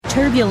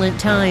Turbulent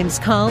times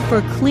call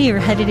for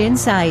clear-headed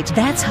insight.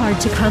 That's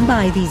hard to come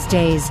by these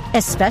days,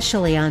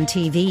 especially on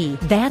TV.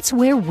 That's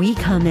where we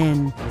come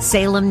in.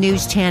 Salem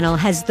News Channel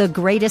has the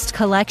greatest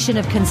collection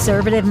of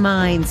conservative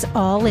minds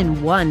all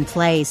in one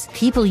place.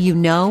 People you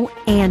know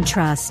and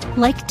trust,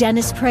 like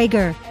Dennis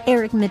Prager,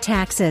 Eric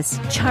Metaxas,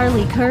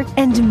 Charlie Kirk,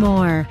 and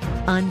more.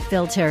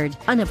 Unfiltered,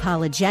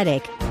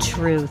 unapologetic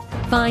truth.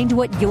 Find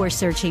what you're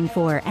searching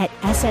for at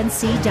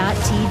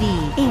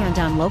snc.tv and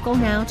on Local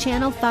Now,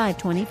 Channel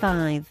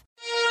 525.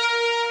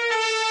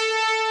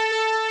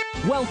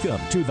 Welcome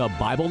to the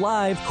Bible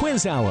Live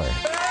Quiz Hour.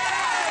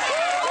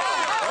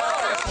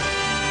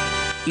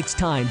 It's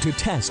time to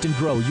test and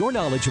grow your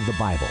knowledge of the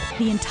Bible.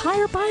 The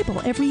entire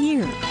Bible every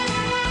year.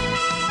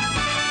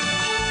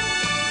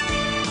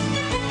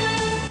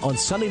 On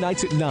Sunday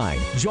nights at 9,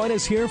 join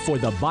us here for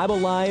the Bible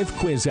Live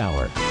Quiz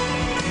Hour.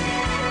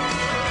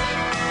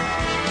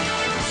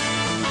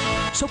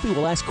 Soapy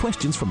will ask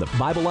questions from the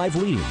Bible Live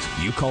leaders.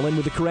 You call in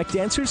with the correct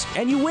answers,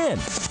 and you win.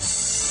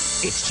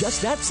 It's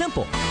just that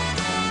simple.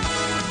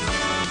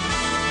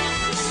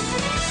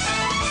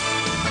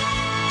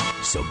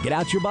 So get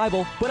out your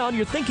Bible, put on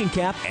your thinking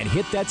cap, and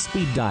hit that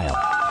speed dial.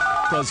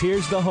 Because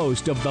here's the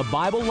host of the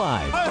Bible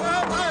Live,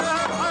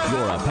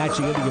 your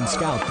Apache Indian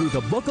scout through the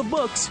Book of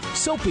Books,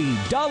 Soapy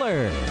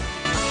Dollar.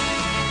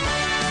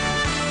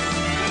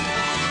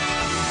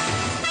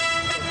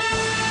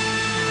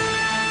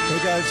 Hey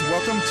guys,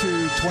 welcome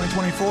to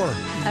 2024.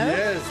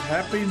 Yes,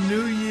 Happy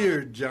New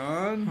Year,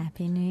 John.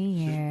 Happy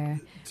New Year.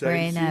 We're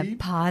in a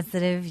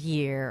positive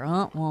year.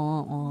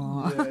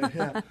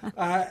 Yeah.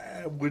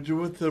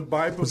 With the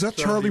Bible. Was that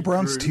Charlie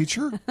Brown's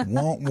teacher?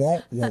 Wah,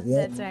 wah, wah, wah.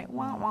 That's right.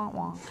 Wah,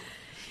 wah,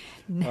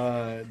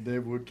 wah. They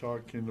were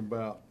talking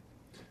about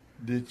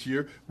this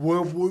year.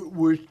 Well,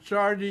 we're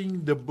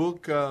starting the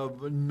book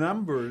of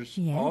Numbers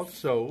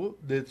also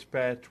this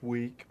past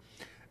week.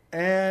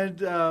 And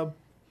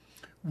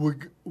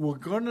we're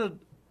going to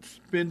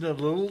spend a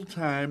little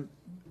time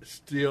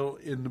still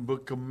in the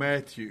book of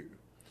Matthew.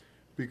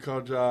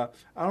 Because I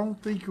don't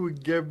think we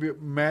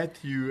gave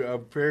Matthew a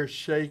fair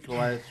shake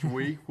last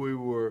week. We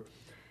were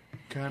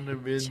kind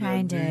of in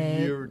trying the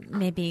New Year.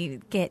 Maybe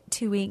get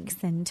 2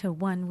 weeks into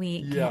 1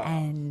 week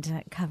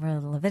and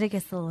cover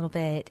Leviticus a little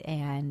bit.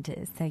 And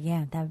so,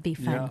 that would be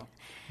fun.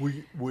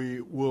 Yeah.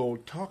 We will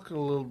talk a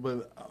little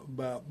bit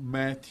about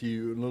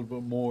Matthew a little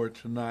bit more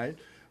tonight.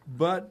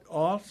 But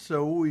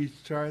also we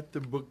start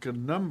the book of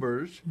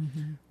Numbers.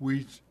 Mm-hmm.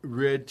 We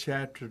read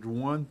chapters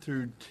 1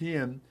 through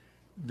 10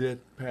 this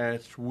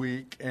past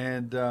week,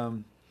 and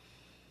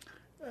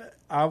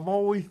I've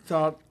always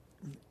thought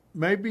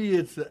maybe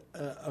it's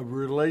a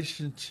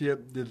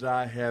relationship that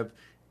I have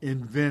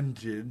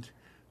invented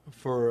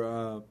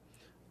for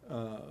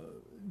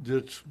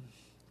just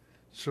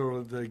sort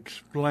of to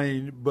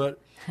explain, but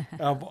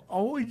I've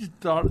always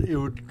thought it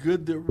was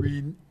good that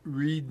we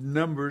read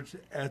Numbers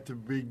at the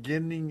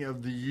beginning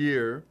of the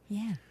year,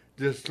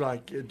 just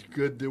like it's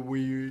good that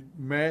we read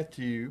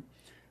Matthew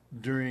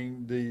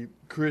during the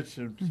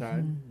Christmas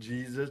time.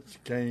 Jesus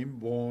came,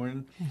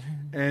 born,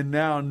 and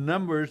now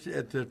Numbers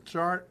at the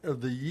start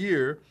of the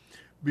year,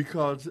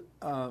 because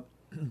the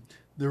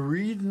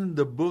reason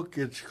the book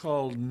is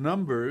called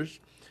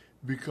Numbers,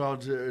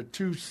 because there are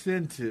two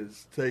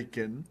census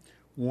taken,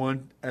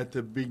 one at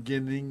the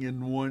beginning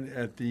and one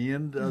at the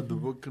end of the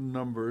book of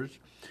Numbers,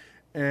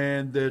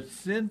 and the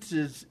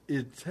census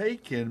is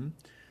taken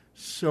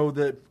so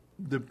that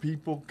the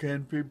people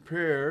can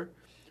prepare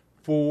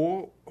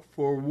for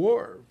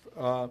war.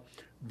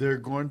 They're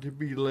going to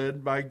be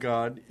led by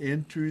God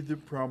into the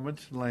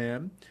promised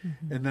land,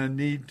 and they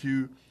need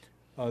to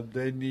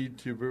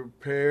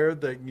prepare.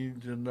 They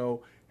need to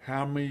know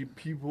how many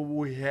people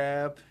we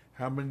have,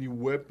 how many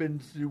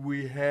weapons do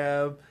we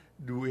have,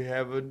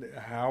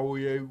 how are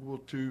we able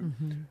to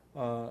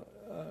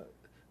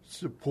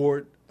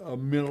support a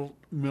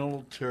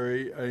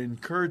military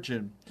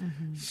incursion.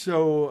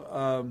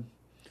 So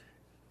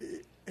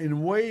in a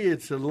way,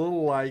 it's a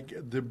little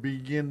like the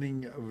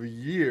beginning of a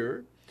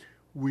year.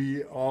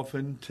 We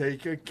often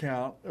take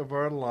account of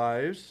our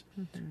lives.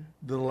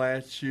 The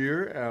last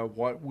year,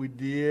 what we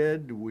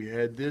did, we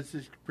had this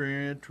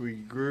experience, we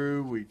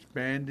grew, we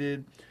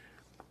expanded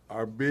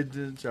our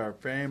business, our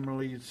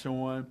family, and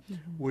so on.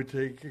 We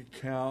take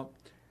account,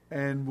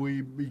 and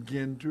we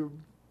begin to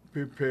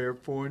prepare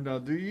for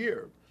another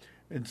year.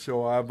 And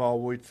so I've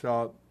always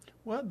thought,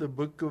 well, the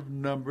book of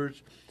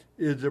Numbers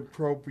is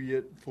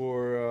appropriate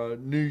for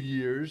New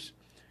Year's,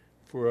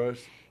 for us.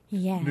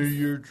 Yes. New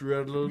Year's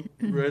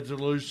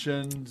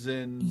resolutions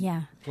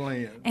and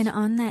plans. And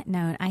on that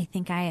note, I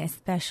think I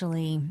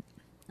especially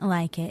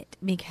like it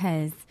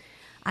because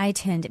I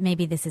tend,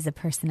 maybe this is a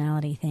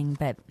personality thing,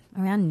 but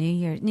around New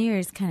Year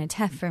is kind of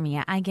tough for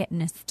me. I get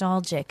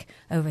nostalgic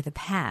over the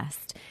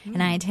past,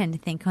 and I tend to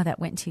think, that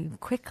went too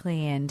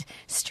quickly, and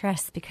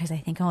stress because I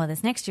think,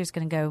 this next year's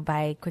going to go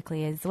by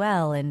quickly as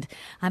well, and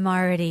I'm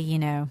already,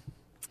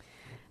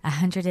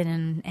 100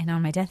 and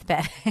on my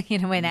deathbed,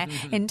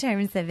 in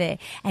terms of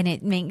it, and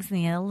it makes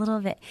me a little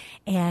bit,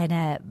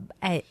 and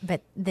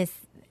but this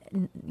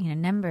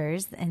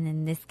numbers, and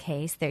in this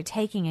case, they're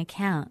taking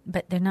account,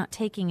 but they're not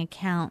taking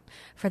account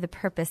for the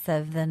purpose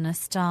of the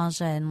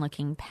nostalgia and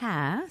looking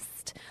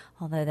past,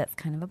 although that's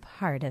kind of a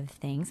part of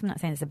things. I'm not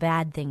saying it's a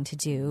bad thing to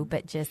do,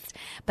 but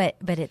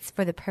it's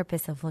for the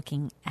purpose of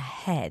looking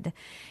ahead.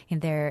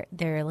 And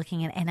they're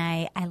looking at, and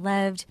I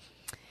loved.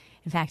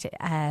 In fact,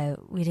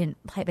 we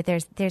didn't play, but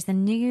there's a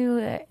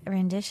new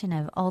rendition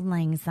of Auld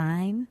Lang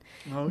Syne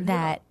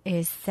that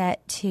is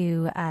set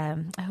to,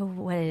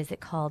 what is it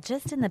called?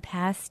 Just in the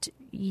past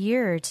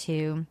year or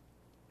two,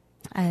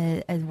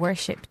 a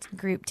worship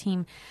group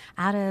team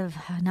out of,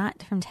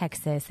 not from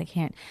Texas, I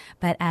can't,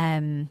 but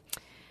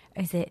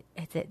is it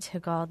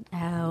Tugald?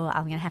 Oh,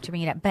 I'm going to have to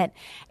bring it up. But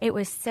it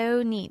was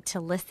so neat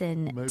to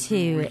listen to.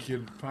 Maybe we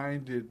can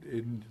find it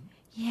in...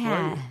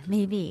 Yeah,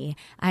 maybe.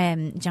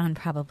 John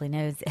probably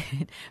knows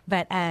it,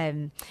 but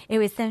it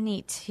was so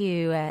neat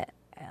to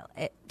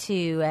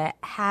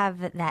have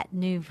that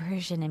new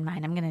version in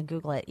mind. I'm going to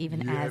Google it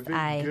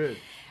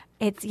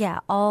It's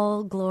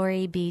all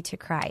glory be to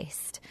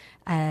Christ.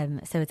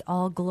 So it's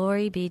all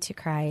glory be to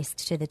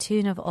Christ to the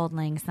tune of Auld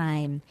Lang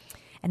Syne,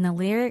 and the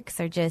lyrics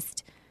are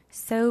just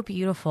so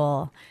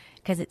beautiful.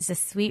 Because it's a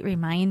sweet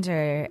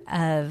reminder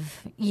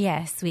of,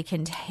 yes, we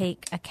can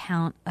take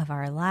account of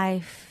our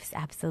life.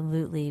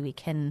 Absolutely. We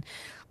can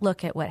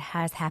look at what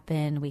has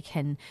happened. We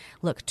can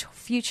look to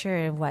future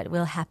and what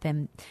will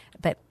happen.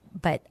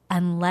 But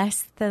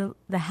unless the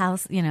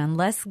house,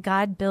 unless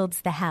God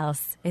builds the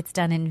house, it's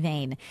done in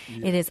vain. Yes.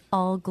 It is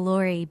all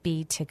glory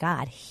be to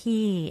God.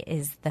 He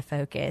is the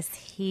focus.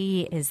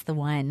 He is the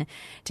one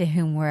to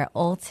whom we're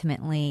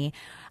ultimately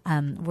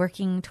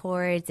working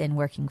towards and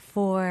working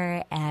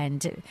for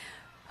and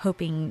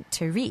hoping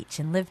to reach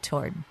and live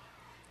toward.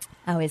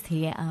 Oh, is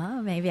he?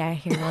 Oh, maybe I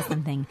hear a little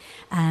something.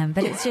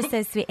 But it's just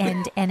so sweet.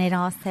 And it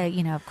also,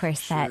 of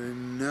course, that... Should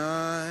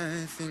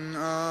nothing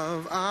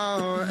of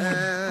our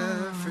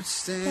efforts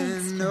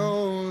stand,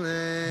 no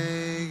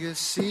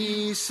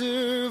legacy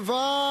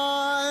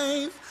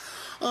survive,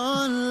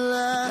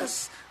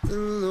 unless the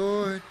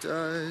Lord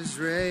does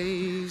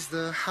raise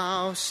the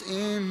house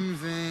in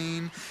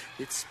vain,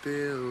 its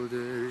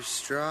builders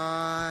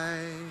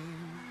strive.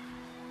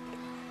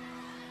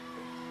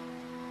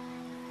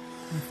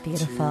 That's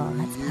beautiful.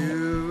 That's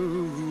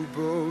you who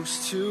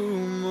boast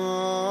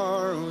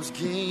tomorrow's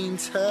gain,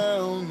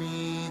 tell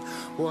me,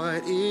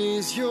 what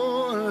is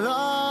your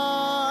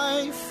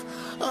life?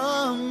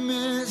 A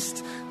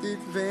mist that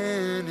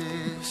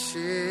vanishes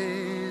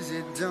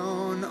at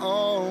dawn.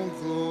 All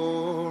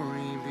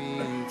glory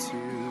be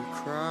to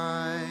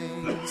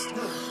Christ.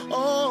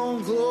 All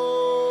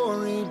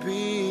glory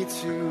be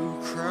to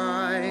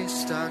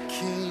Christ, our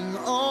King.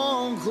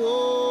 All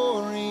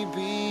glory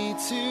be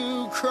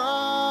to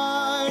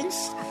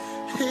Christ.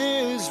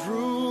 His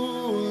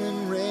rule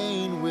and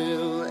reign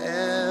will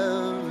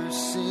ever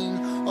sing.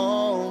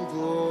 All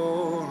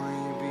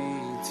glory be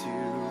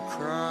to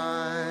Christ.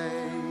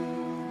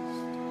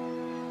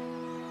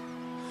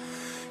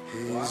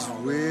 His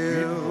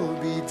will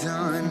be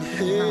done,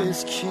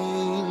 His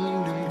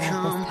kingdom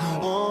come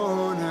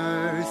on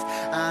earth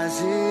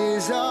as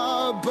is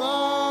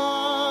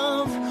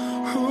above.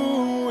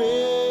 Who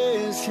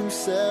is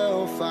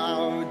Himself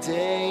our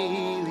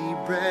daily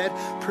bread?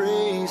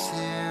 Praise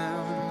Him,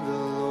 the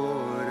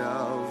Lord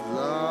of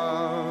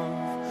love.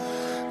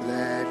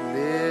 Let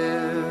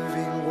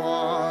living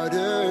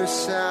water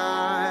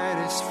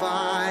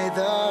satisfy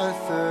the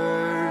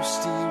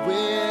thirsty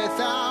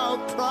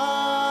without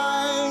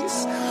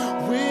price.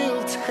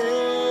 We'll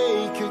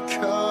take a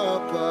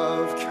cup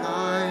of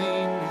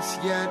kindness,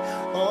 yet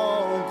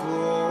all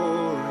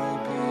glory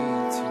be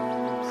to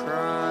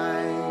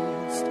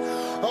Christ.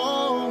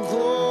 All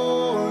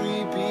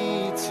glory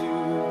be to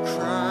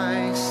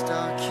Christ,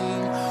 our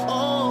King.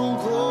 All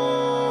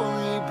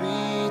glory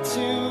be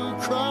to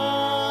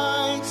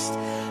Christ.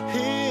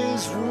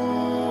 His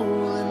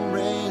rule and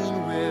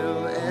reign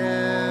will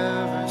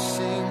ever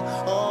sing.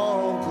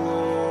 All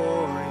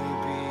glory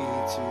be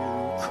to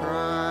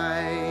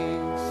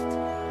Christ.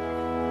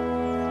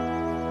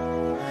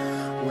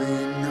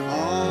 When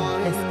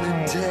on the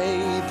day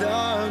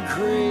the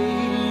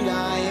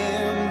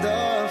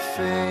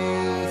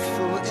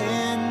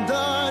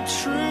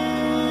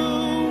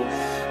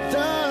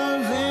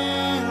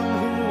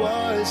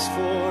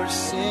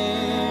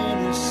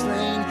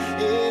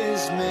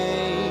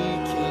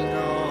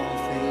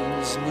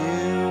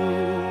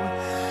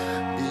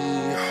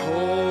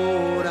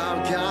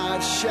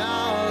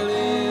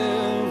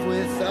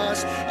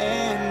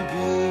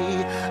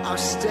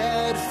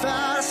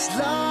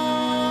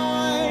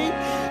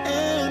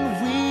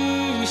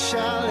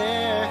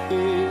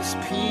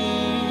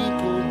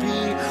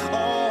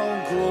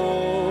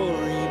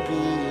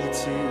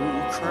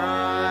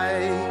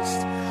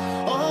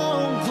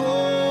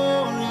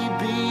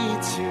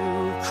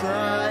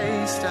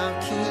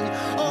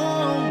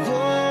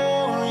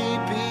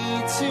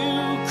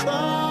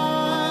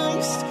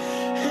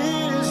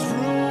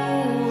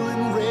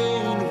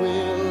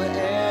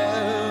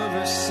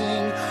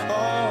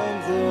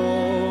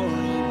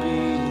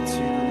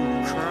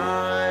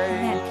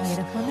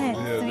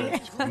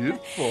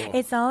beautiful.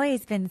 It's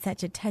always been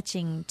such a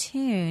touching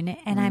tune,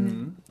 and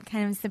I'm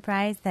kind of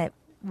surprised that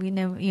we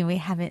we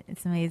haven't,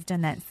 somebody's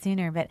done that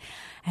sooner, but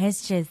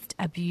it's just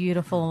a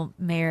beautiful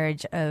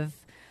marriage of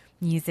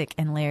music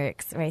and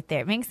lyrics right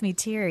there. It makes me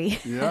teary.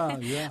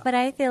 Yeah. But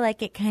I feel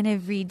like it kind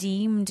of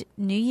redeemed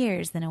New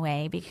Year's in a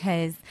way,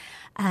 because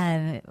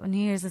New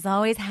Year's has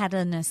always had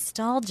a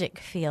nostalgic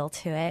feel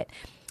to it,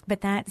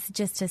 but that's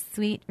just a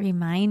sweet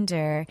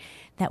reminder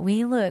that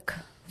we look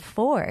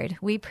forward,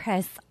 we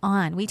press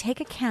on, we take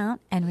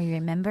account, and we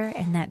remember,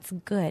 and that's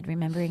good.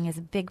 Remembering is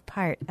a big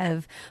part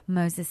of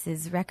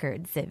Moses's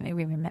records. We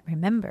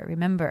remember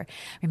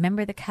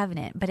the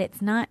covenant, but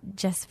it's not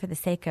just for the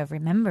sake of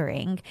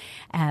remembering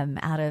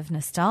out of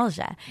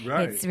nostalgia.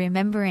 Right. It's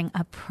remembering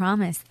a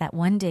promise that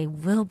one day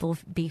will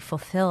be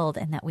fulfilled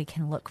and that we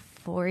can look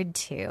forward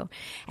to.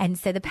 And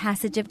so the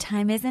passage of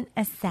time isn't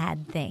a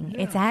sad thing.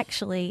 It's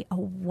actually a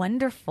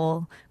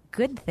wonderful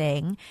good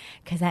thing,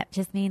 because that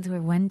just means we're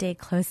one day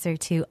closer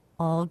to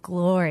all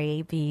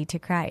glory be to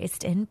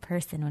Christ in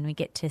person when we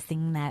get to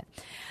sing that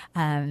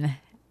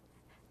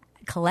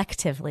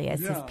collectively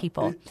as his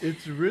people.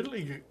 It's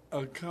really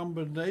a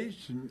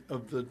combination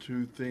of the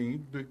two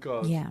things,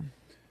 because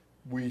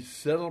we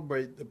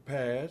celebrate the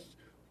past,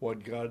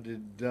 what God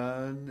had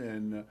done,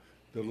 and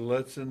the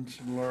lessons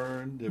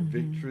learned, the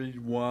victories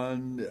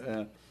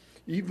won,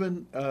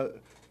 even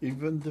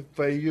the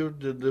failure,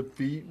 the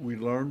defeat, we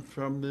learn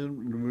from them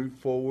and move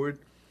forward.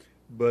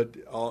 But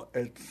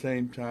at the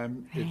same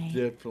time, it's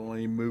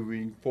definitely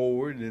moving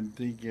forward and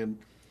thinking,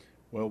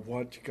 well,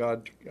 what's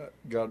God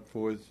got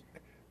for us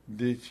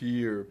this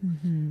year?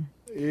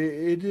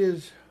 It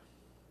is,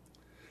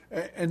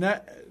 and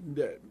that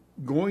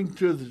going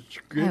through the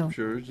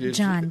scriptures.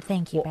 John,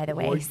 thank you, by the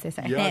way. So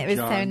sorry. Yeah, it was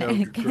John, so that was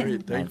nice.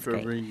 great. Thanks for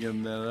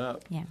bringing that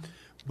up. Yeah.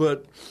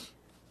 But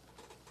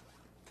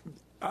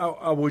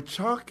I was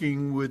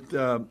talking with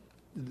the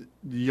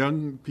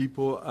young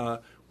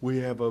people. We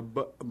have a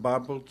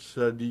Bible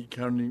study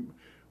coming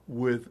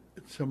with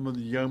some of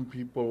the young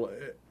people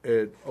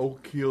at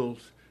Oak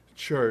Hills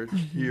Church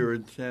here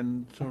in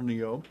San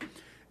Antonio,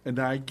 and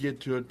I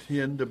get to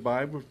attend a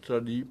Bible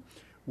study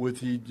with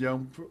these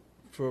young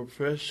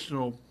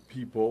professional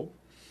people,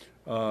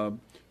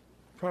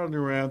 probably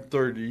around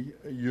 30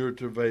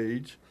 years of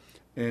age,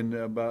 and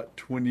about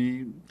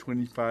 20,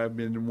 25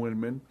 men and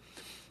women.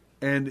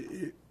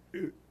 And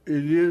it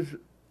is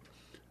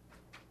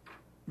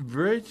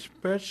very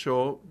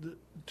special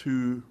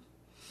to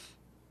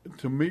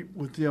meet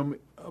with them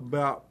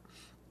about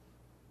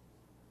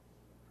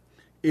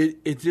it.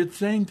 It's the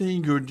same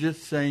thing you're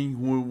just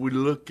saying when we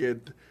look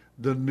at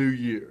the new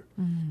year.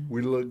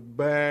 We look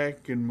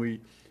back and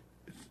we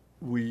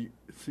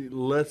see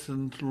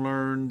lessons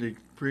learned,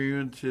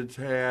 experiences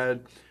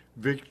had,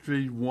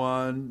 victory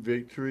won,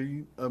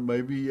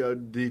 maybe a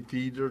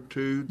defeat or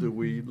two that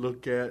we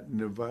look at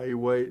and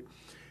evaluate,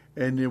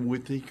 and then we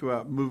think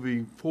about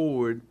moving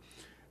forward.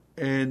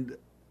 And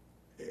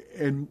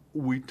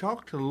we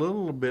talked a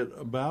little bit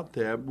about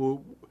that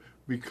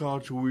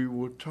because we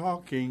were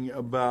talking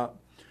about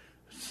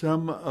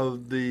some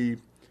of the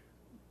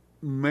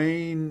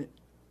main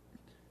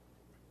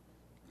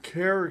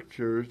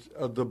characters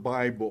of the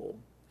Bible.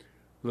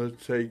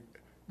 Let's say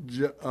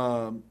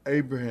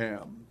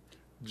Abraham,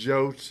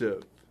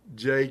 Joseph,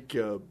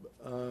 Jacob,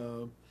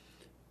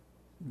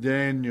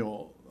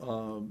 Daniel,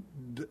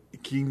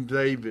 King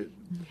David,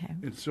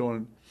 and so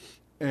on.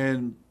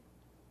 And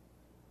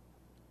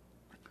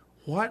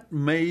what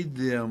made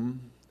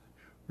them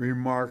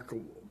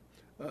remarkable?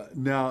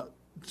 Now,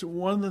 so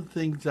one of the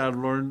things I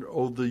learned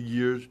over the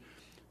years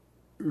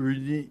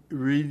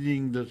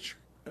reading the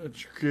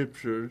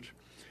scriptures,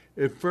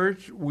 at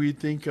first we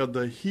think of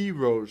the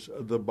heroes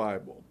of the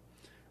Bible.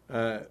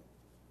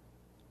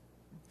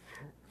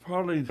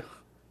 Probably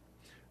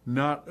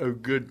not a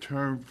good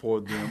term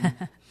for them,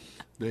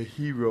 the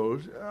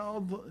heroes.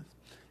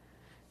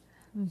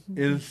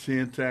 In a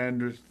sense, I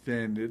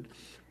understand it,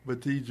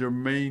 but these are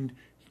main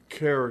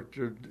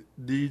characters.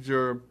 These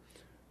are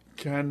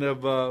kind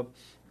of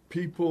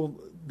people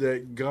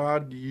that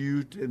God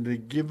used in a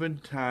given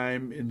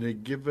time, in a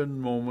given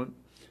moment,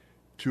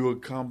 to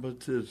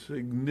accomplish a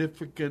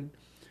significant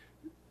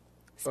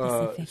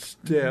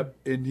step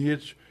in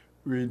His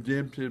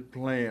redemptive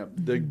plan,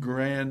 the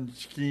grand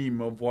scheme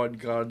of what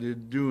God is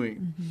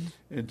doing.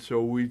 And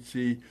so we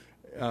see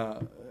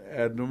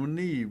Adam and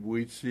Eve.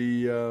 We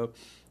see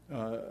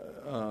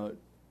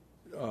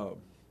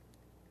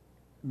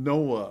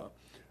Noah.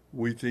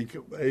 We think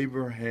of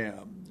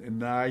Abraham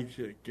and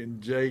Isaac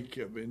and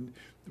Jacob, and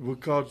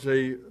because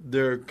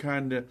they're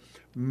kind of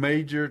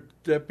major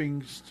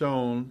stepping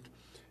stones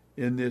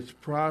in this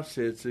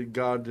process that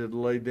God had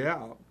laid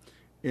out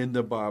in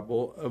the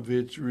Bible of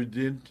its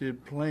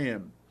redemptive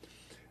plan,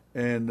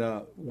 and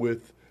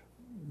with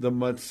the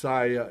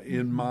Messiah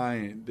in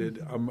mind, that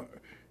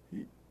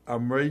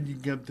I'm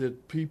raising up the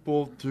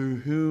people through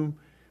whom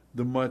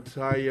the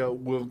Messiah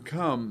will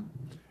come.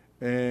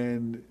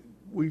 And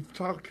we've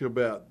talked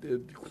about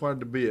it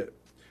quite a bit,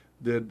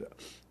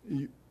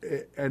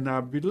 and I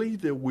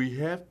believe that we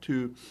have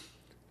to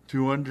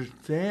to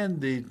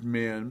understand these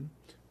men,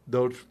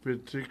 those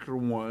particular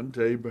ones,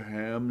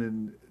 Abraham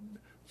and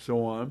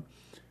so on,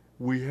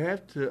 we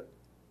have to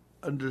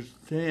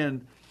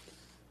understand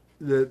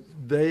that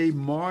they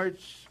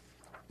marched,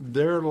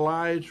 their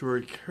lives were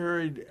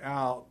carried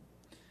out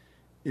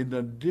in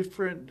a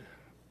different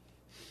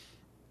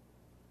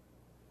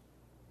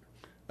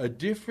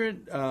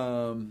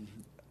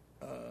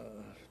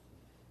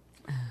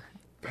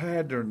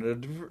pattern, a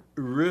different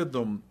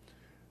rhythm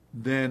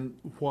than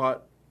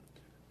what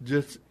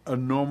just a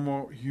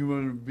normal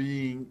human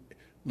being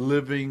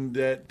living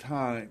that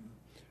time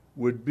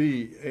would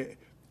be.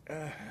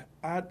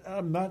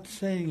 I'm not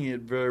saying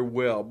it very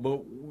well,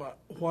 but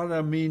what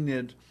I mean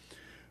is,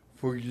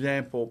 for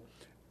example,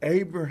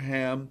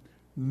 Abraham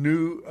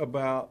knew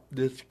about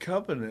this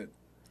covenant.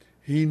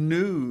 He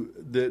knew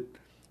that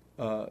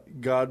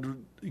God was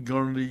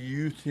going to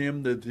use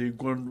him, that he was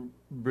going to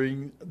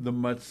bring the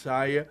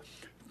Messiah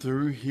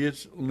through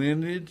his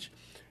lineage,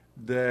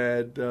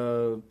 that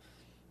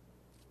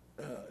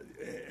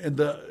and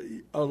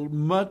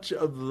much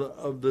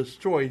of the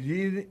story,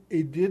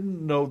 he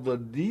didn't know the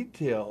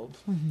details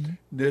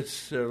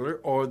necessarily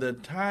or the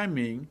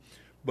timing,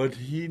 but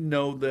he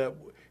knew that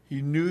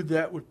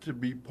was to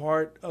be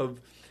part of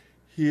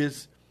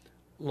his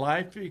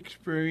life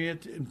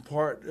experience, and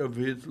part of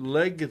his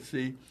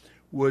legacy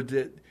was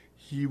that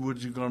he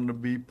was going to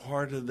be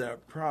part of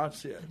that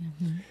process.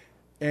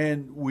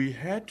 And we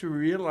had to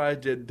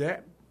realize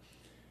that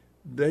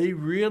they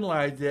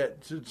realized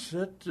that to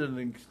such an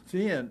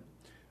extent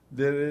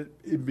that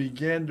it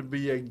began to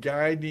be a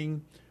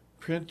guiding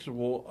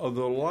principle of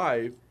their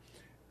life.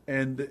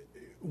 And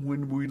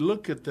when we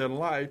look at their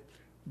life,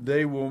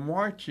 they were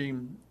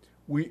marching.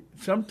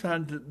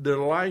 Sometimes their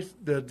life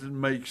doesn't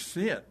make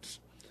sense,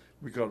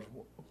 because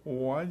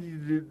why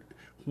did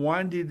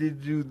he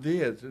do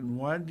this, and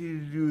why did he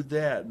do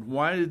that, and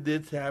why did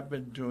this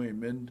happen to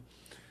him,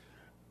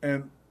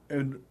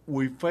 and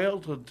we fail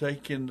to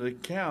take into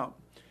account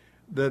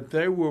that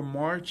they were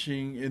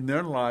marching in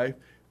their life.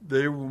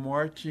 They were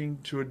marching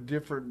to a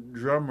different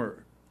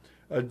drummer,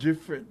 a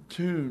different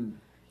tune,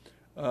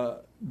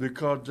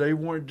 because they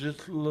weren't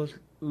just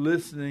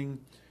listening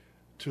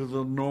to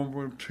the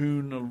normal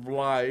tune of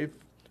life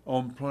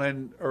on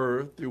planet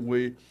Earth.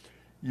 You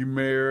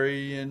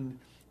marry and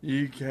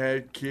you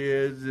have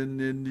kids, and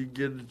then you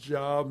get a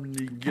job, and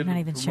you get a promotion. I'm not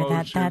even sure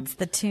that that's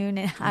the tune.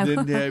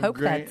 I hope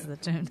that's the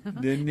tune.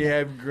 Then you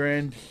have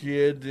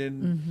grandkids,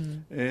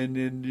 and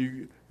then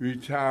you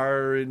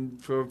retire, and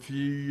for a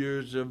few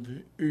years of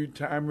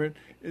retirement,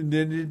 and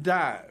then you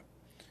die,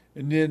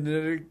 and then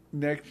the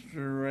next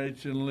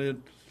generation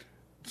lives.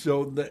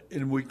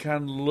 And we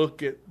kind of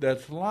look at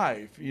that's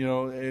life,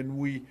 and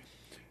we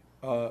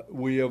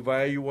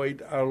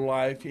evaluate our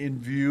life in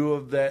view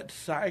of that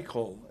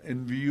cycle,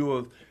 in view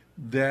of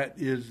that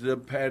is the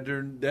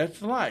pattern.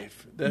 That's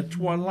life. That's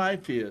what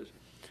life is.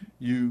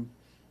 You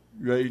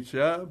raise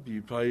up,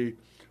 you play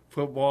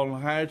football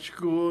in high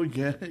school,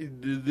 do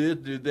this,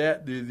 do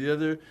that, do the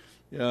other,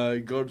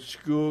 go to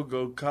school,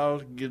 go to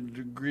college, get a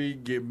degree,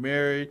 get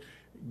married,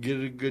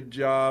 get a good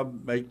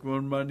job, make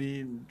more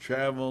money, and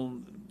travel,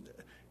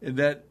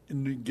 and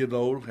you get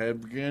old,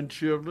 have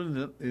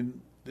grandchildren,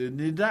 and then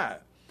you die.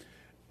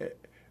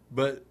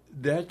 But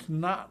that's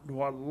not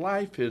what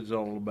life is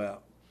all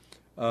about,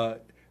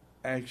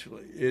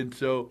 actually. And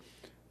so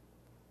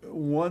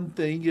one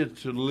thing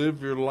is to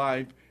live your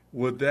life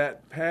with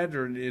that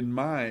pattern in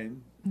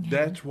mind. Yeah.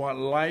 That's what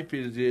life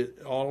is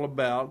all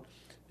about,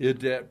 is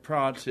that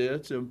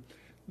process of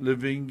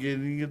living,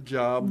 getting a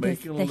job,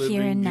 making a living,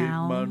 here and getting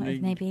now, money.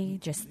 Maybe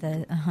just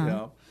the...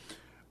 Yeah.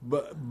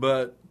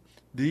 But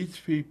these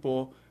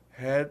people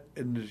had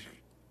an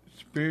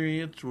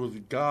experience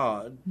with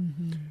God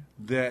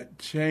that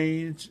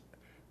changed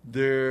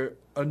their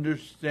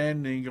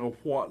understanding of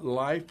what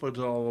life was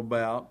all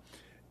about,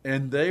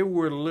 and they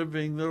were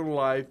living their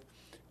life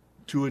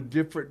to a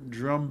different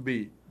drum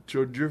beat,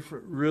 to a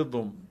different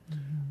rhythm.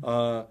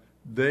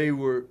 They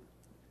were,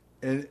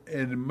 and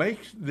it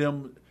makes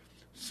them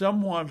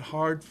somewhat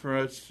hard for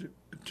us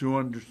to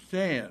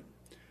understand,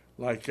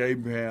 like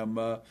Abraham,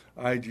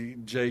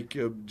 Isaac,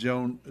 Jacob,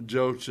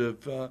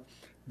 Joseph,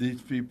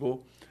 these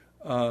people,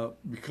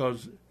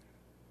 because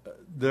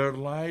their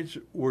lives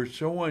were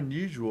so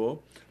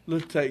unusual.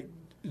 Let's take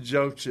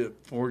Joseph,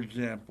 for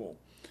example,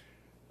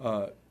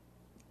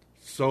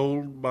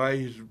 sold by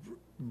his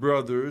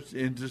brothers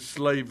into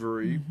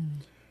slavery,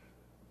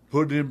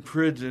 put in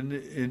prison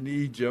in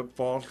Egypt,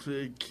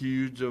 falsely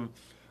accused of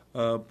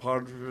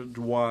Potiphar's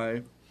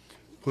wife,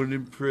 put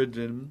in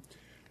prison,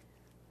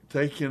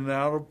 taken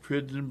out of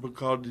prison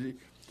because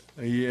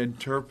he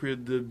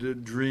interpreted the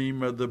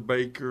dream of the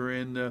baker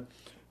and the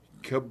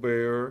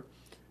cupbearer,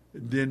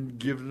 then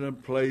given a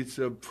place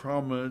of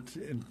prominence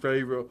in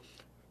Pharaoh's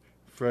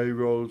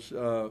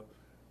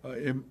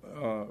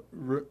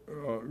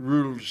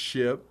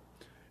rulership,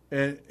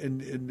 and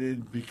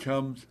it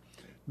becomes,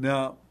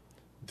 now,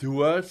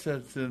 to us,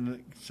 that's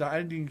an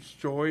exciting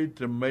story.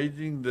 It's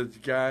amazing this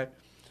guy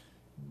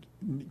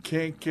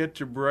can't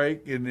catch a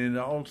break, and then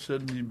all of a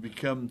sudden you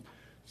become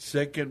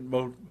second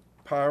most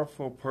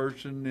powerful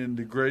person in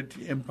the great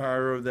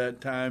empire of that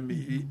time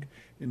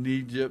in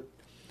Egypt.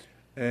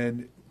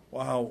 And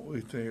wow,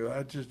 we think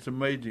that's just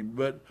amazing.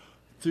 But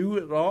through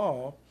it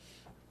all,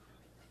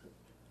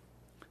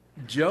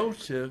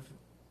 Joseph,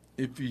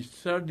 if you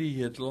study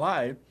his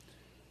life,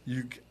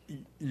 you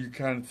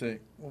kind of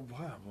think, well,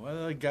 wow,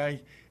 well, that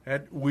guy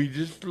we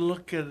just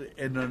look at it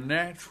in a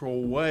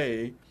natural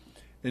way,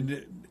 and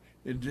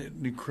it's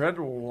an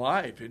incredible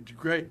life. It's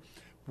great.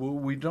 Well,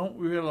 we don't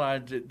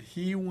realize that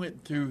he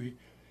went through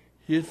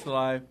his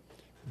life,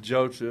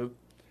 Joseph.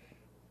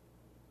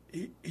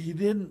 He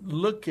didn't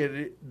look at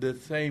it the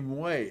same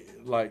way.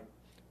 Like,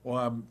 well,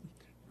 I'm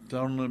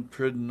thrown in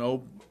prison.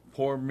 Oh,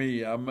 poor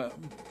me.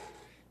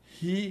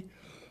 He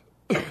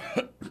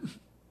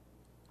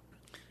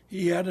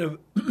had a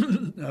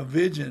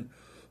vision.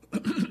 We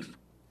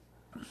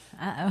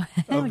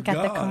got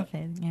God. the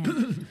coffin.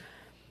 Yeah.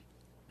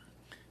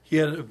 He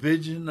had a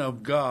vision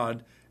of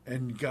God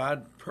and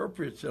God's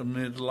purpose in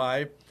his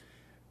life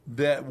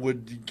that was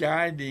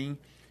guiding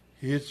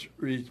his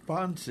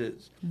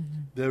responses.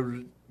 That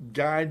was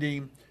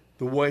guiding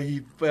the way he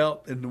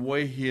felt and the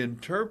way he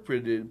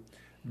interpreted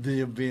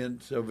the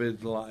events of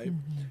his life.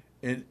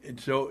 And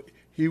so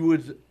he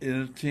was, in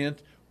a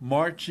sense,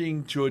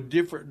 marching to a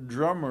different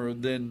drummer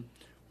than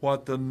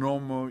what the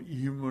normal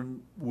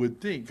human would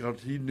think,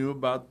 because he knew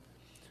about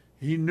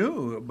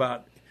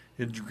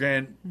his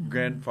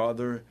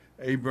grandfather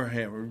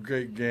Abraham, or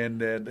great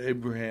granddad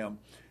Abraham,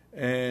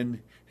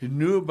 and he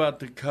knew about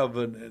the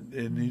covenant,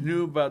 and he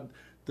knew about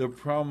the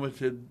promise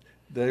that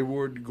they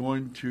were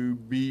going to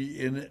be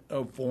in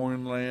a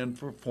foreign land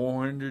for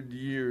 400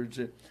 years.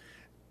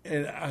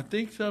 And I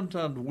think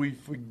sometimes we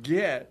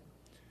forget,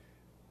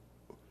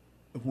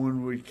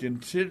 when we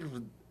consider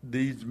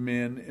these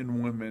men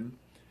and women,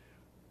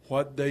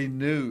 what they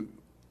knew.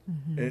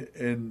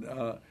 And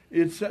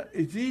it's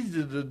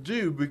easy to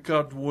do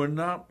because we're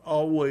not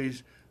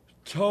always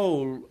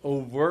told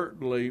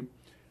overtly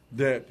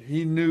that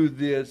he knew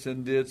this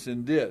and this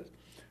and this.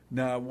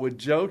 Now with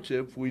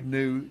Joseph, we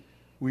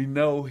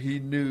know he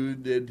knew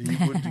that he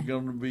was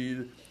going to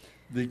be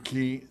the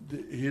king.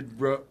 His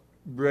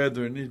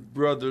brethren, his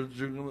brothers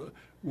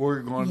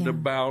were going to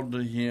bow to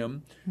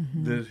him.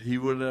 That he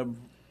would have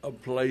a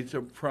place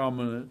of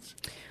prominence.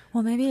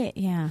 Well, maybe,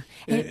 yeah.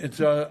 And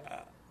so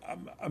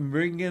I'm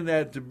bringing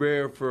that to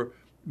bear for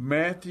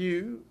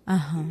Matthew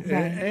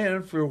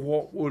and for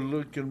what we're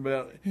looking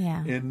about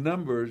in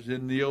Numbers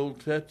in the Old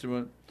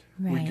Testament.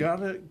 We got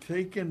to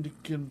take into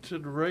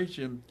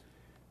consideration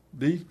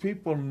these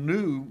people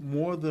knew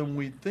more than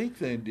we think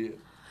they did.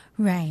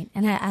 Right.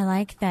 And I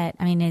like that.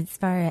 I mean, as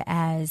far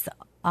as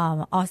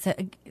also,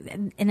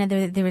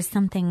 there was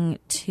something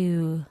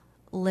to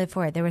live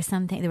for it. There was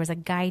a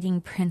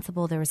guiding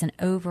principle. There was an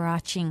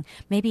overarching,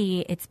 maybe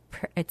it's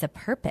a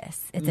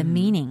purpose. It's a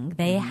meaning.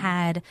 They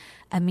had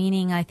a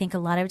meaning. I think a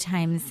lot of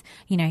times,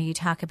 you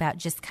talk about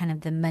just kind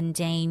of the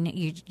mundane.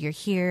 You're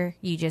here,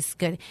 you just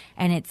go,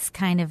 and it's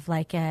kind of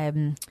like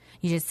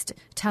you just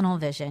tunnel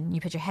vision.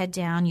 You put your head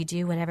down, you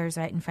do whatever's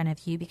right in front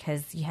of you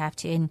because you have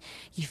to, and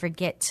you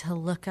forget to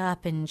look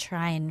up and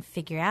try and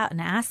figure out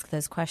and ask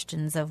those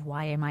questions of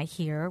why am I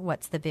here?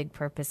 What's the big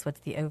purpose?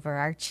 What's the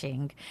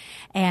overarching?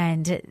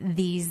 And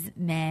these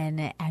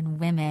men and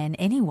women,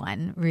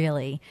 anyone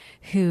really,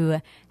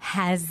 who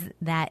has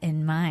that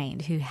in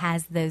mind, who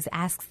has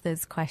asks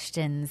those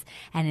questions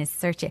and is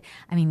searching.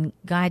 I mean,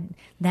 God,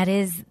 that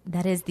is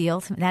the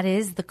ultimate. That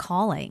is the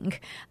calling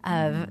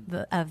of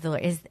the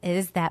Lord.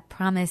 Is that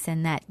promise,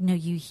 and that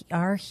you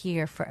are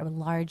here for a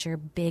larger,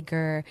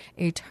 bigger,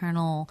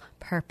 eternal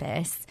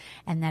purpose,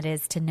 and that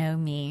is to know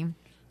me.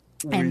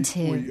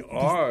 We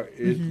are.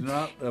 It's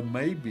not a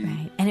maybe.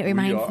 Right. And it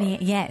reminds me,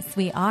 yes,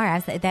 we are.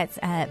 That's.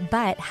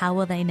 But how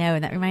will they know?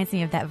 And that reminds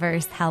me of that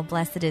verse, how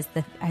blessed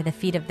are the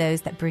feet of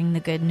those that bring the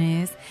good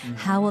news.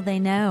 How will they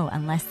know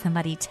unless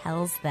somebody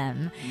tells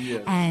them?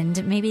 Yes.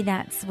 And maybe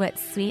that's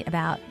what's sweet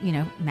about,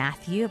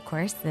 Matthew, of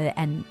course,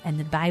 and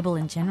the Bible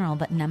in general,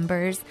 but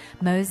Numbers,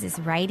 Moses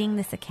writing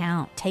this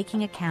account,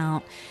 taking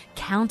account,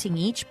 counting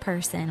each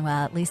person,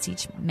 well, at least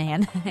each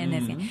man, in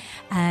this,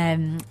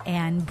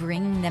 and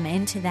bringing them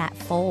into that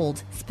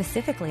fold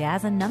specifically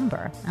as a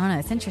number. I don't know.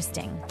 It's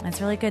interesting.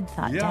 It's really good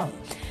thought. Yeah.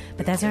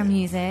 But that's our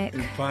music.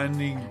 And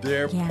finding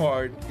their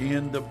part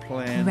in the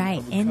plan.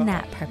 Right. In God.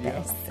 that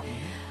purpose.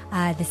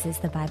 Yeah. This is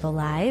the Bible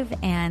Live,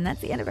 and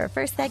that's the end of our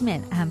first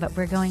segment. But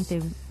we're going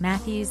through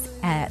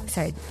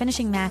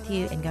finishing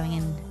Matthew and going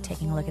in,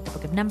 taking a look at the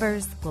book of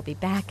Numbers. We'll be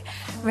back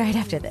right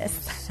after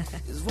this.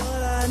 Is what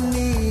I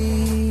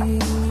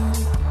need.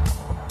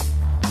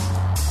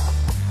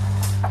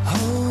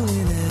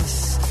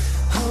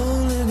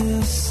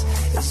 Holiness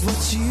is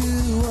what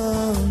you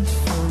want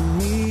from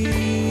me.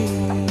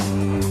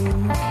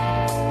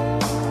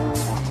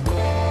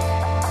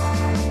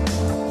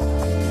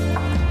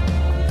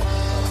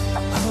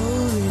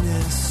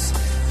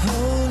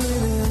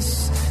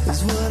 Holiness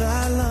is what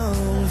I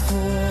long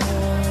for.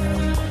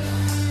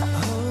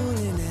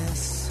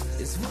 Holiness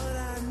is what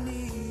I need.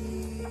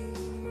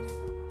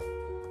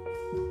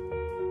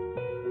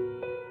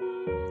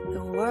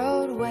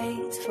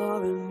 waits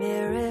for a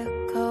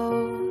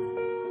miracle.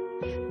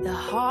 The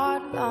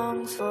heart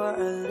longs for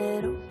a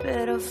little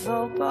bit of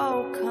hope.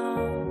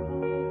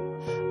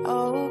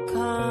 Oh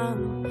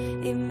come,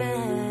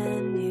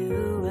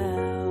 Emmanuel.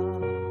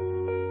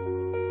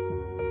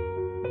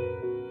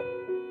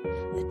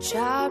 The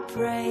child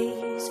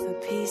prays for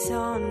peace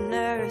on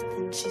earth,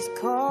 and she's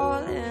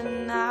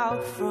calling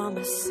out from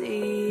a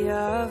sea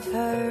of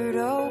hurt.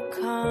 Oh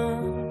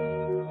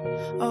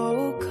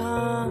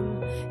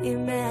come,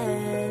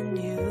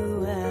 Emmanuel.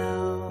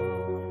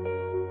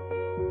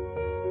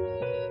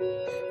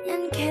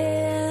 And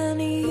can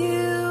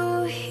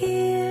you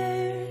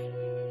hear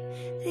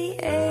the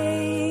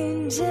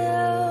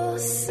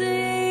angels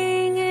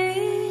singing?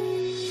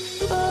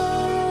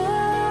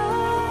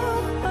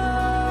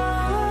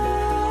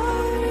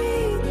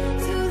 Glory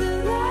to the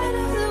light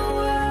of the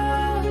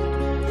world.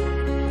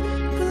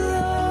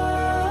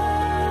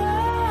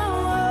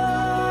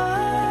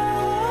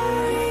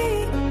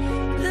 Glory,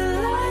 the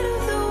light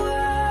of the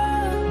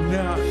world.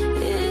 Now,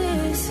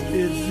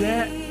 is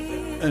that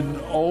an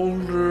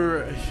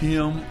older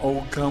hymn,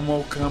 O come,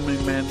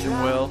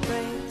 Emmanuel,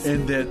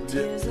 and that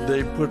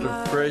they put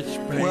a fresh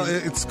paint? Well,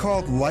 it's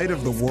called Light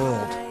of the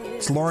World.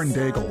 It's Lauren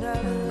Daigle.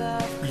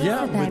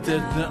 Yeah, but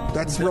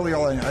That's really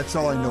all I know. That's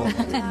all I know.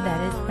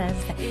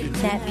 That's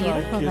that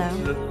beautiful, like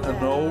it's though.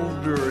 an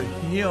older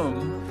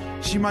hymn.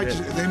 They might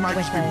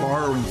just be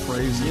borrowing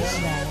phrases.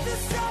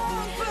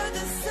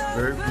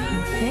 Very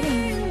beautiful.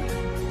 Fitting.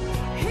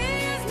 He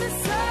is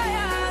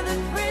Messiah, the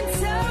Prince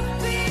of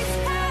Peace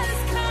has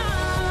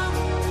come.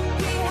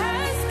 He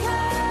has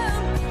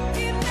come,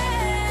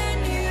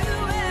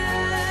 Emmanuel.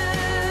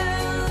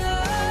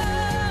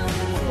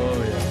 Oh,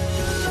 yeah.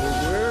 So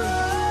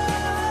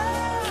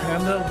we're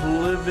kind of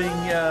living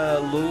a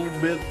little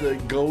bit the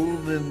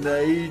golden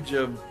age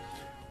of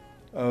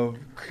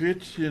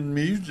Christian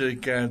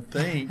music, I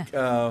think.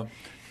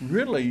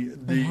 Really,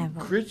 the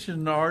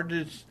Christian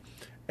artists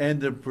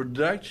and the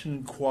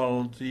production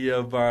quality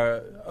of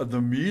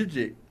the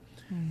music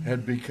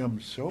had become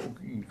so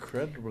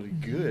incredibly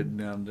good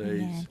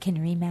nowadays. Yeah, can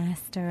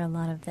remaster a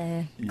lot of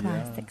the Yeah.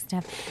 classic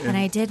stuff. And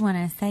I did want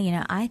to say,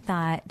 I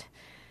thought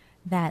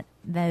that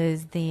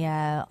the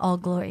All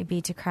Glory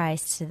Be to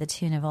Christ to the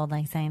tune of Old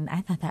Lang Syne, I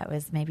thought that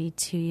was maybe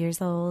 2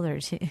 years old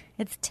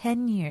it's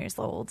 10 years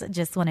old.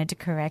 Just wanted to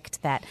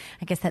correct that.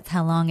 I guess that's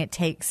how long it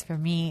takes for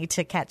me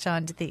to catch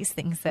on to these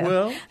things. So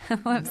Well,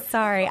 I'm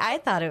sorry. I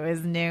thought it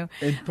was new.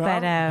 and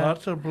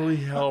possibly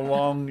how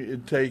long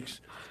it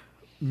takes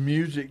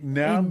music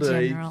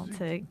nowadays general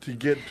to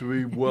get to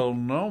be well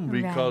known,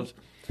 Right. because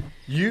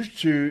used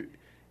to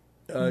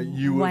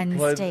you would One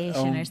play it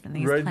station on or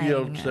something's radio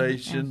playing it.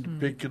 station,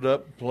 pick it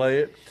up, play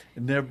it,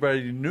 and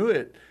everybody knew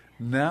it.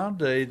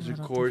 Nowadays, of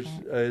little course,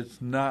 different.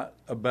 it's not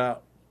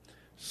about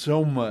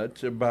so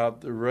much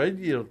about the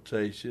radio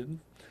station,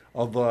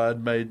 although I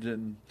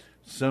imagine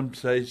some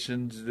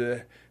stations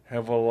that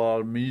have a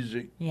lot of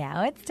music.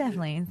 Yeah, it's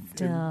definitely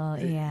still,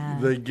 yeah.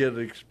 They get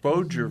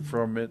exposure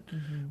from it,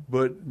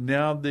 but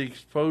now the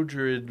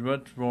exposure is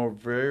much more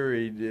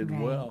varied and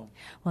Right. well.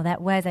 Well,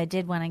 I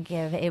did want to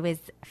give, it was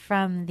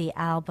from the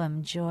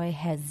album Joy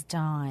Has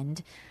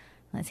Dawned.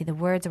 Let's see, the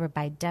words were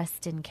by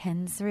Dustin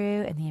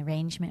Kensrue, and the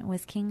arrangement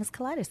was King's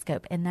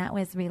Kaleidoscope, and that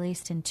was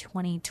released in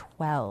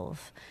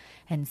 2012.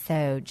 And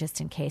so, just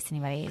in case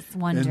anybody's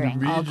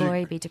wondering, All music-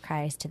 Glory Be to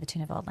Christ to the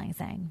tune of Old Lang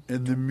Syne.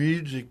 And the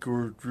music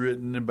was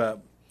written about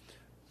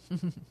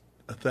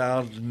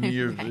 1,000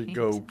 years Right.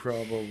 ago,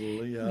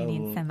 probably. We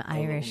need some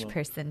Irish person.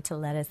 person to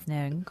let us know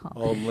and call.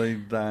 All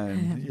laid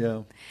down,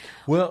 yeah.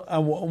 Well, I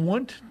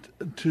want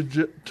to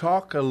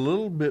talk a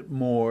little bit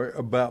more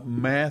about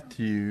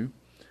Matthew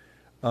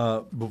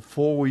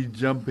before we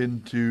jump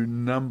into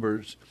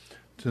Numbers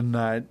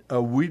tonight.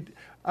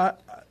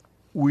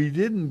 We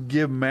didn't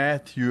give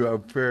Matthew a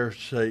fair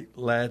shake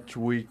last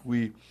week.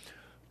 We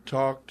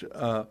talked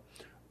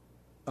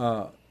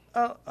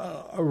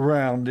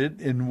around it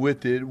and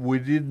with it. We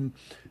didn't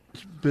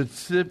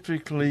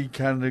specifically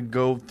kind of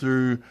go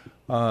through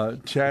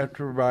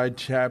chapter by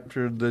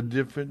chapter the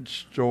different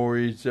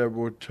stories that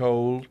were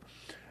told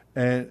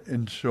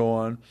and so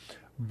on.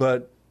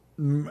 But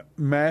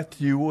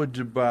Matthew was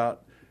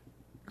about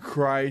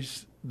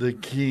Christ the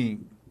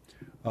King,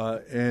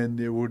 and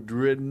it was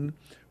written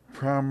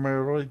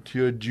primarily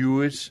to a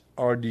Jewish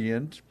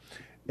audience,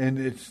 and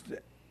it's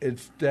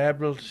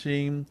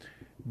establishing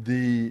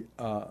the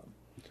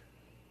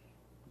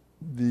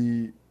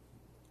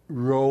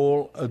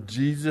role of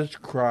Jesus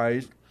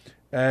Christ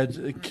as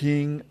a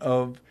King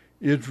of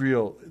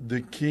Israel,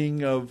 the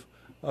King of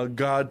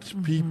God's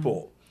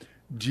people.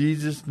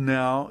 Jesus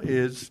now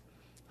is,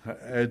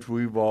 as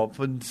we've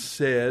often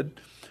said,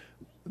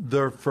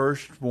 the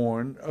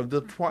firstborn of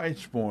the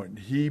twiceborn.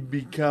 He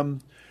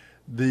becomes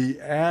the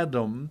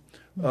Adam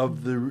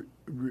of the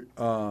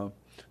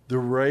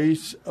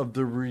race of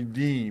the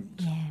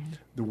redeemed. Yeah.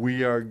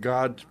 We are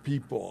God's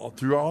people.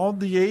 Through all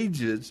the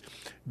ages,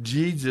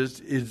 Jesus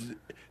is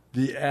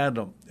the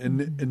Adam. And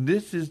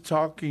this is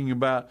talking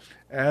about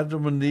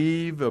Adam and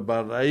Eve,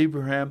 about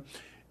Abraham.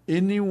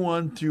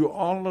 anyone through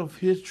all of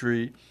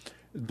history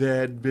that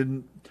had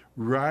been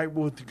right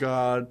with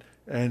God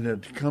and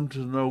had come to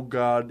know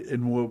God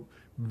and will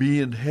be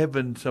in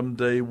heaven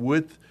someday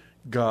with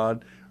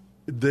God,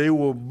 they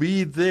will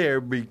be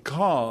there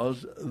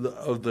because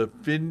of the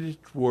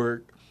finished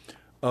work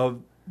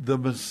of the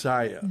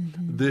Messiah,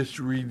 this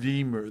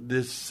Redeemer,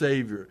 this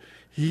Savior.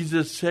 He's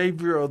a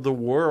Savior of the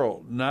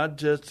world, not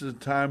just the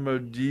time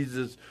of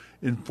Jesus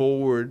and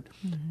forward.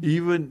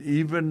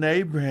 Even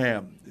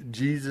Abraham,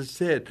 Jesus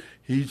said,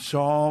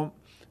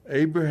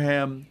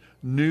 Abraham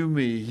knew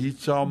me. He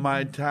saw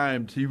my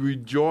times. He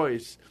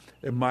rejoiced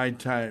at my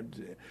times.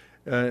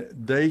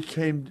 They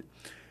came,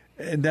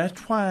 and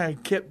that's why I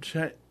kept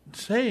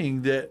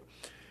saying that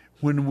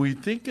when we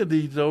think of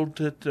these Old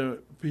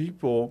Testament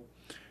people,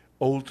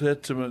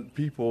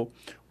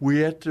 we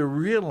have to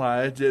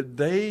realize that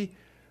they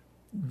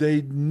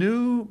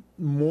knew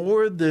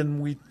more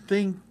than we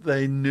think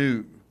they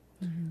knew.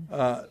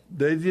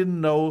 They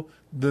didn't know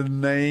the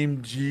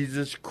name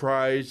Jesus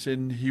Christ,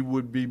 and he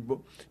would be.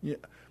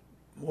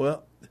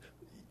 Well,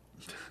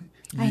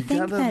 you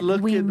got to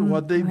look at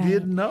what they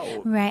did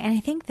know, right? And I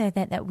think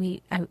that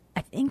we. I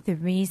think the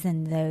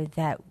reason though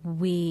that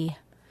we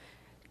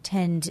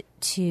tend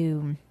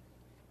to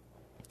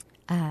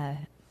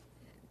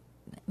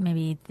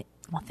maybe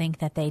think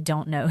that they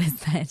don't know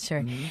as much,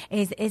 or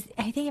is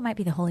I think it might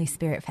be the Holy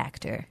Spirit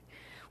factor.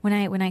 When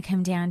I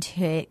come down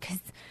to it, because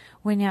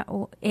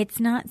it's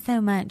not so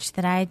much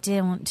that I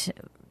don't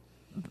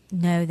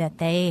know that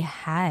they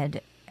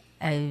had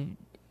a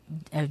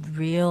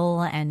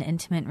real and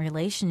intimate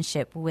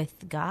relationship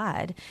with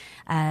God.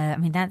 I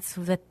mean, that's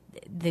what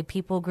the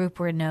people group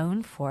were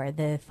known for,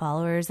 the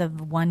followers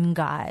of one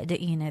God.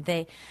 You know,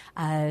 they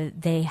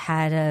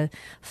had a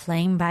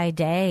flame by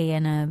day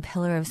and a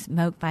pillar of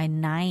smoke by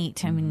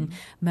night. I mean,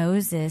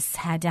 Moses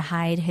had to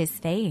hide his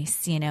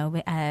face,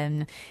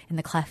 in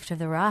the cleft of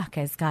the rock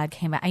as God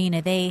came out. You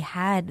know,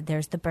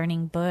 there's the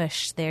burning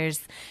bush,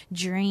 there's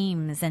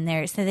dreams,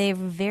 and so they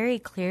very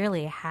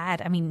clearly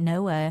had,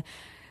 Noah,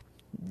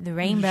 the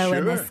rainbow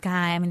in the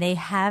sky. I mean, they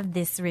have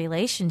this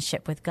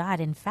relationship with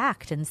God. In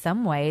fact, in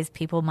some ways,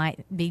 people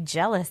might be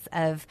jealous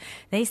of,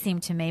 they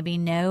seem to maybe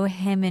know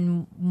him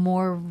in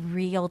more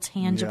real,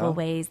 tangible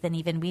ways than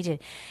even we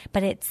did.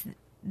 But it's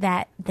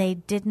that they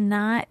did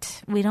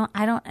not,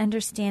 I don't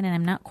understand, and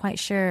I'm not quite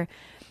sure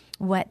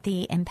what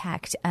the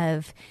impact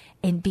of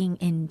being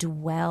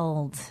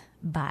indwelled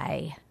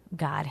by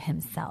God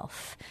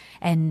himself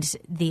and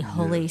the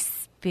Holy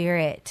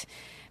Spirit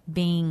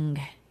being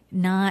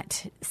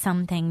not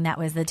something that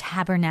was the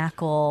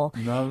tabernacle,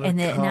 I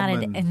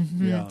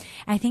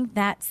think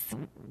that's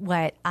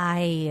what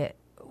I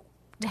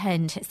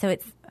tend. So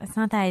it's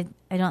not that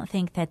I don't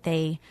think that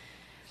they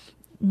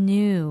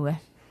knew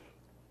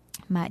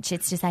much.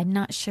 It's just I'm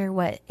not sure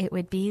what it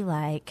would be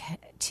like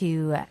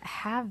to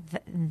have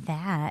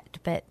that,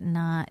 but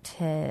not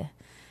to.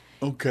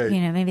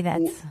 Okay, maybe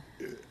that's.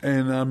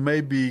 And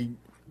maybe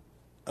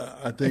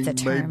I think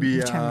it's a term,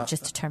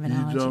 just a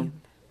terminology.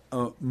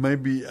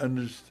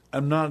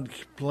 I'm not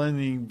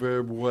explaining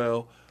very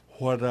well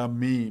what I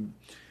mean.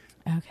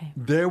 Okay.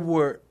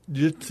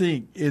 You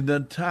think, in the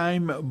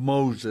time of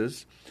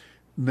Moses,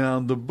 now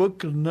the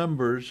book of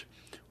Numbers,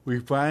 we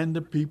find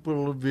the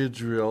people of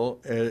Israel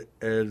as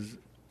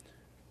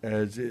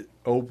it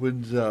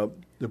opens up,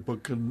 the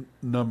book of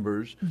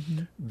Numbers,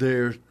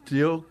 they're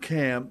still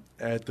camped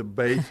at the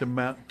base of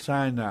Mount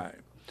Sinai.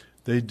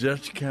 They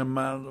just come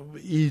out of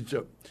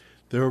Egypt.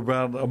 They're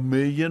about 1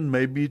 million,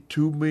 maybe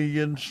 2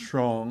 million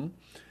strong.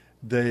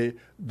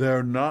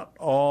 They're not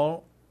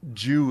all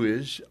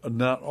Jewish,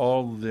 not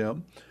all of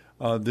them.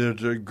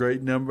 There's a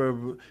great number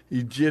of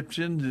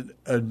Egyptians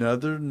and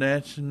other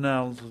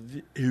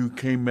nationalities who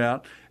came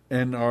out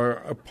and are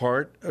a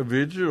part of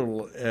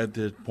Israel at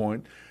this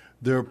point.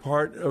 They're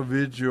part of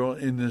Israel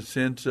in the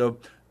sense of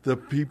the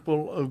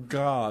people of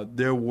God.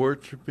 They're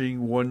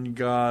worshiping one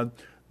God.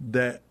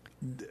 That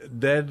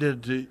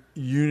is the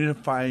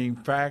unifying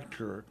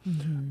factor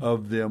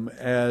of them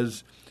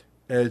as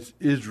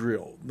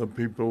Israel, the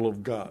people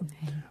of God.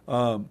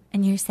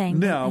 And you're saying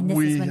now and this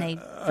we is when they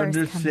first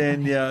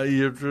understand,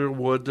 Israel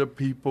was a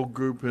people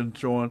group and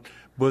so on,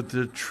 but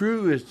the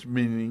truest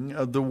meaning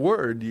of the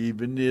word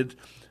even is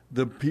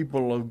the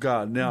people of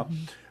God. Now,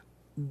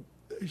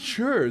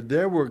 sure,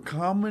 there were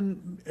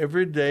common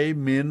everyday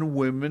men and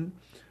women,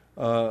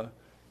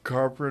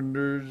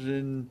 carpenters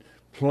and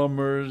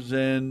plumbers,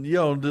 and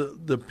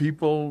the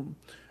people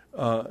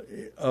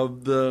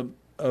of the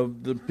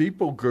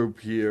people group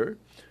here.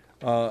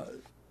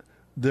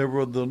 There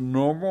were the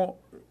normal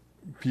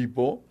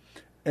people,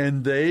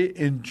 and they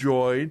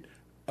could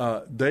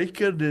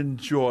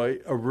enjoy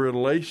a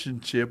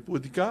relationship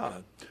with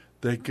God.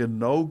 They could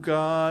know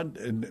God,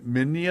 and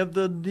many of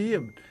them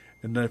did,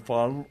 and they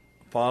followed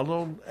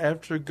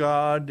after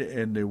God,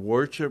 and they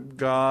worshiped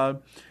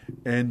God,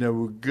 and they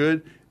were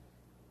good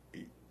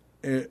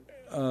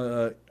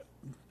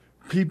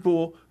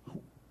people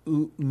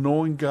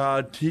knowing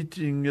God,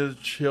 teaching their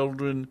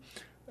children,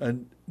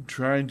 and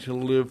trying to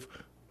live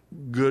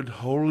good,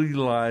 holy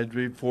lives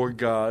before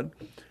God,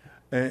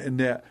 and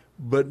that.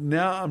 But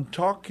now I'm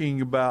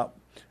talking about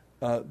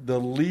the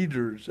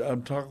leaders.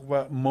 I'm talking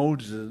about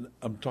Moses.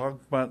 I'm talking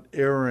about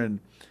Aaron.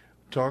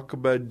 Talk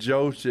about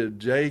Joseph,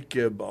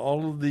 Jacob,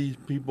 all of these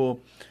people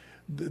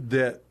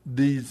that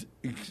these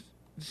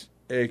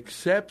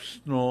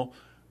exceptional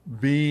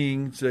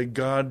beings that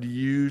God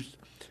used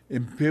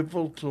in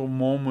pivotal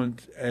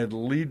moments as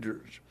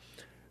leaders.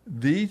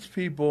 These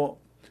people,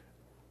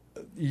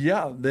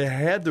 yeah, they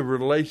had the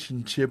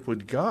relationship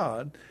with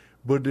God,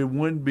 but it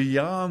went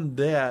beyond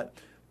that.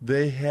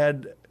 They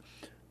had,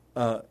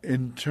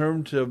 in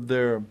terms of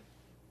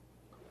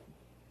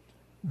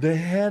they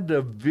had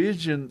a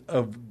vision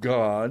of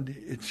God,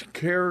 its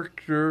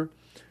character,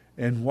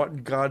 and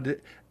what God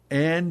did,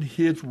 and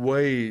His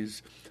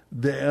ways.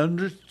 They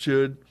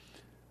understood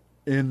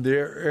in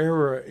their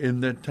era,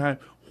 in their time,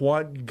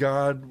 what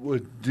God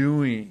was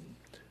doing.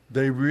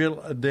 They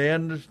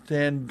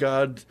understand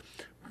God's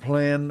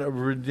plan of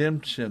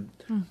redemption,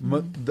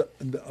 the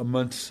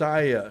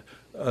Messiah,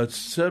 a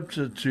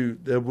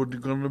substitute that was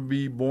going to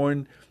be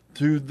born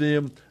through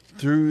them,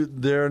 through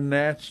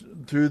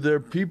their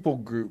people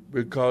group,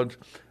 because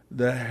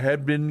that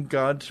had been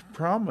God's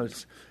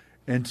promise,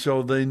 and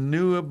so they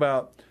knew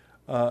about.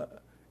 What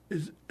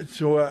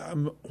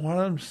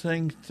I'm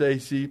saying,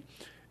 Stacy,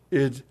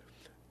 is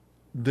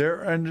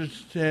their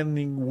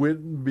understanding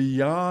went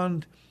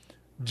beyond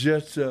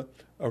just a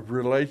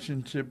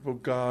relationship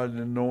with God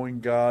and knowing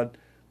God.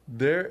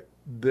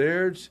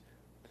 These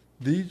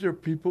are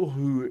people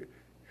who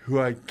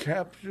had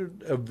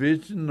captured a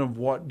vision of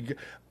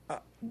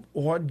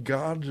what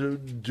God is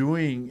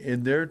doing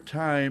in their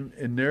time,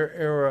 in their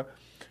era,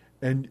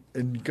 and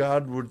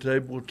God was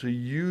able to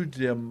use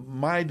them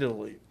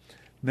mightily.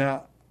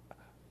 Now,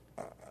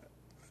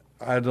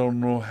 I don't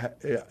know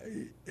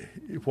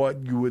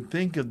what you would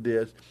think of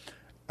this.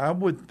 I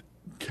would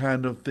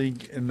kind of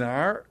think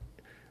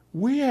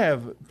we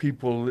have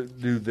people that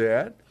do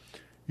that.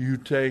 You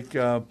take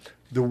the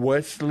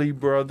Wesley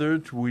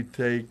brothers. We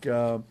take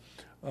who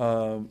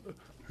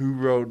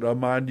wrote "A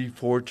Mighty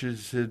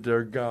Fortress Is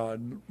Our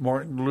God,"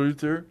 Martin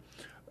Luther.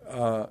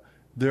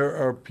 There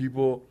are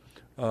people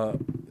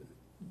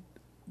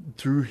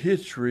through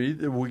history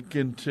that we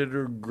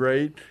consider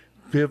great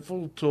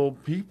pivotal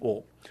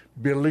people.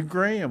 Billy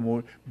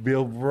Graham,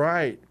 Bill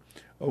Bright,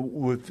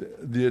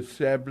 with the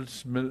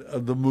establishment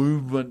of the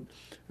movement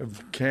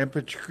of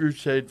Campus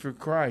Crusade for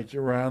Christ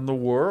around the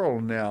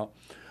world now.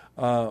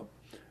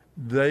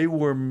 They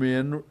were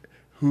men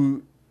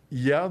who,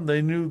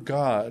 they knew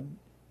God.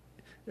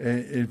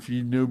 And if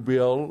you knew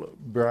Bill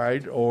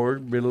Bright or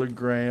Billy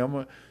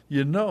Graham,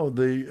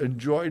 they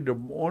enjoyed a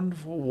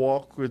wonderful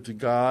walk with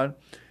God,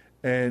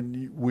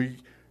 and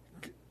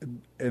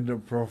they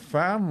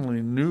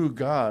profoundly knew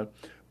God.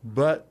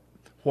 But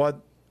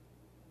what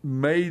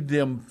made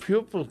them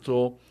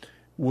pivotal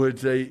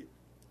was they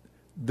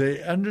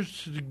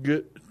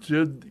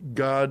understood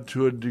God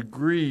to a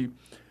degree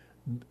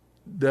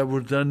that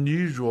was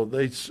unusual.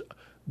 They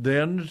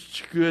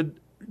understood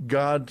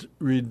God's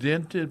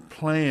redemptive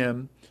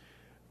plan,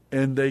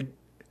 and they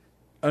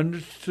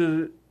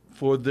understood it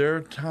for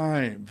their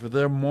time, for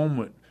their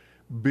moment.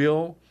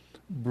 Bill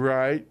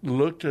Bright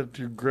looked at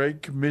the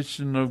Great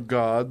Commission of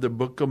God, the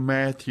book of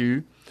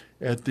Matthew,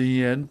 at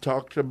the end,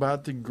 talked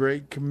about the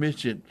Great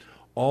Commission.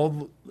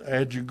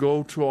 As you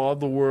go to all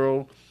the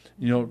world,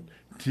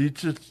 take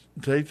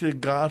the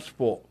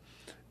gospel,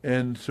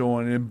 and so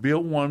on. And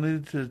Bill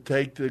wanted to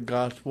take the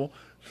gospel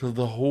to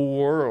the whole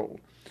world.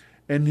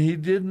 And he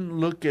didn't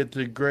look at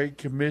the Great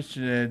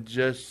Commission as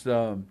just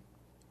a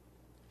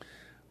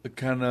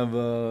kind of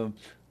a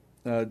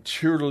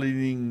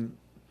cheerleading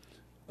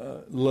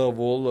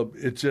level.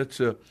 It's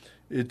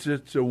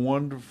just a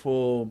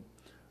wonderful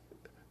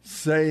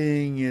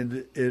saying,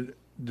 and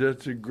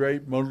that's a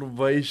great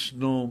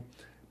motivational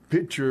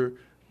picture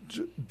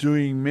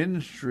doing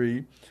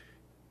ministry.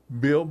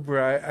 Bill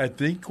Bright, I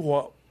think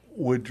what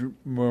was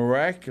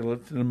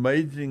miraculous and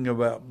amazing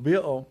about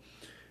Bill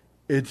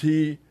is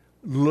he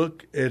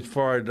looked, as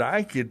far as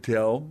I could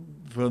tell,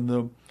 from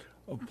the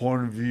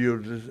point of view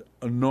of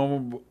a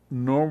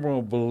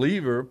normal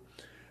believer,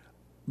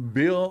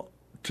 Bill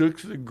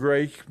took the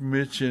Great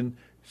Commission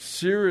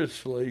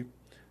seriously,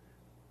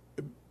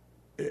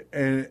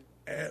 and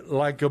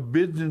like a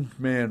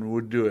businessman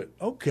would do it.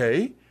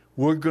 Okay,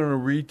 we're going to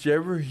reach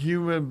every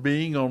human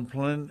being on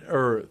planet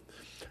Earth.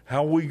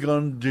 How are we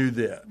going to do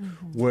that?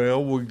 Mm-hmm.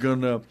 Well, we're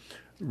going to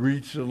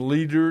reach the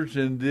leaders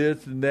in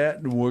this and that,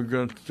 and we're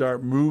going to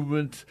start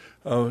movements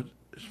of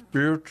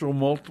spiritual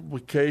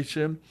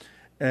multiplication,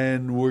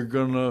 and we're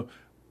going to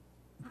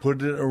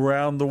put it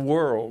around the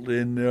world,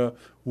 and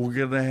we're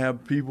going to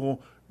have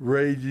people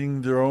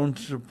raising their own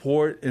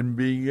support and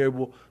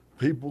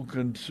people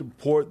can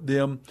support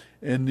them,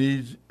 and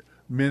these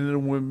men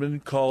and women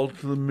called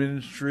to the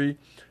ministry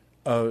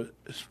of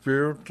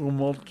spiritual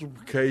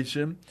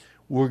multiplication.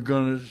 We're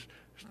going to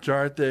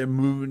start that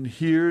movement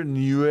here in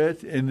the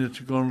U.S., and it's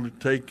going to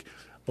take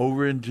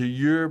over into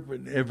Europe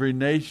and every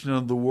nation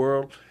of the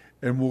world,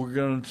 and we're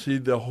going to see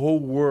the whole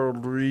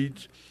world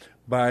reached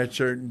by a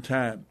certain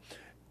time.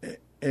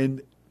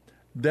 And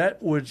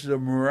that was the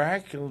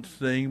miraculous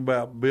thing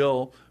about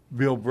Bill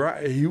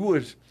Bright. He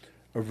was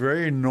a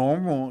very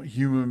normal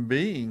human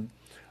being.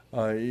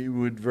 He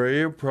was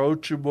very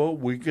approachable.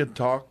 We could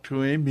talk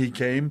to him. He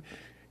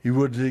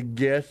was a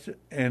guest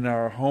in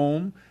our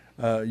home.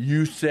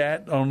 You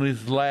sat on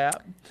his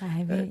lap. We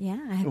have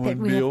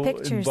Bill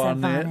pictures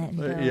and Bonnet, of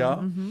Bonnet. yeah.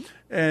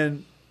 Mm-hmm.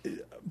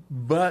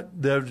 But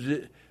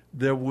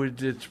there was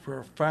this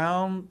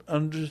profound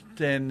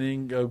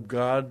understanding of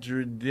God's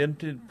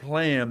redemptive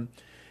plan,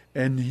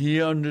 and he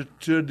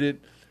understood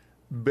it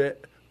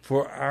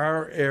for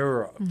our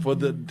era, for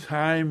the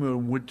time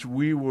in which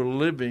we were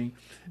living,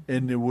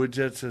 and it was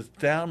just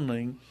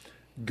astounding.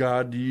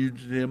 God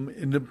used him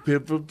in a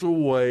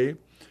pivotal way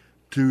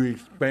to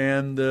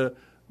expand the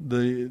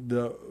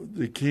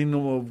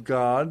kingdom of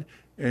God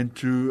and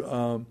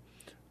to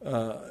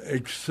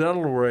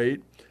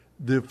accelerate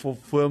the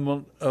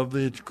fulfillment of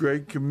His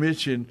Great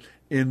Commission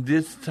in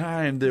this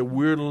time that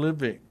we're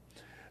living.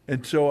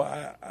 And so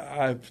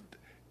I've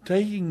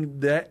taken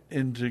that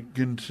into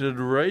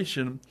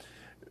consideration.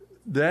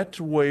 That's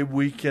the way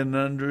we can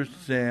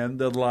understand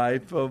the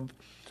life of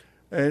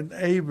an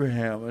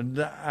Abraham, and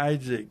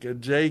Isaac,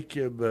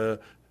 Jacob,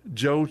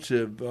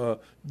 Joseph,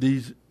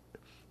 these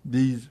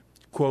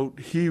quote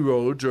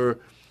heroes or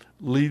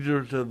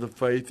leaders of the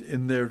faith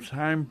in their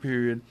time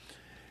period.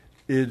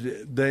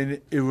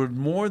 It was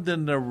more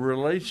than a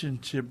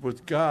relationship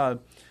with God.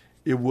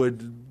 We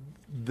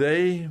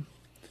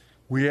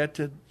had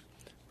to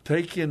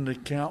take into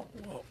account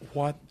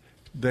what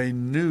they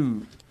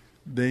knew.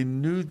 They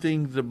knew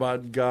things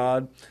about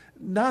God,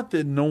 not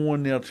that no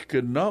one else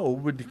could know,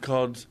 but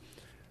because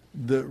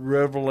the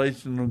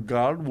revelation of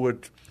God was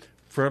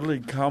fairly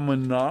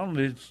common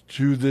knowledge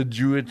to the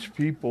Jewish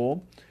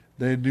people.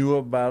 They knew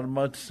about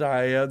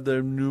Messiah.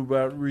 They knew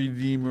about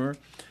Redeemer.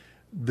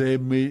 They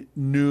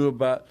knew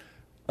about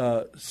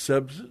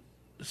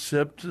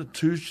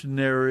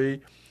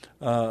substitutionary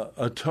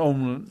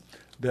atonement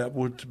that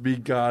was to be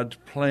God's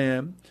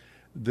plan,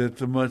 that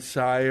the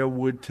Messiah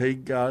would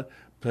take the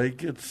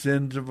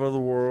sins of the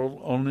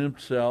world on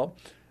himself.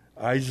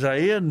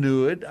 Isaiah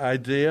knew it.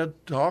 Isaiah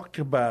talked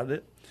about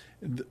it.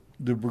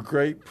 The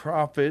great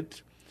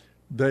prophets,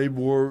 they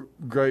were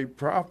great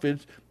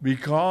prophets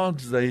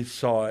because they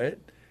saw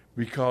it,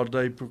 because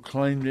they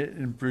proclaimed it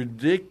and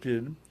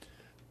predicted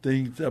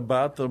things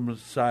about the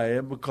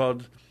Messiah,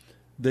 because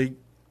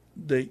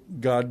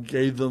God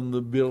gave them the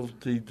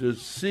ability to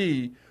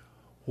see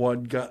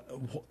what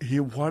he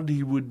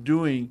was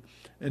doing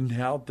and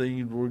how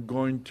things were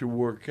going to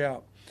work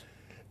out.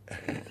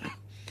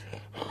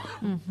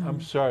 I'm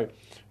sorry.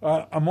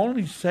 I'm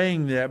only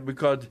saying that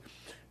because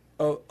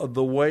of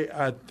the way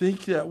I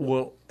think that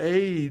will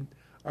aid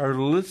our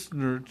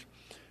listeners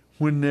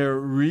when they're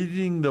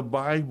reading the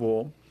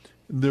Bible,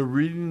 they're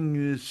reading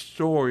these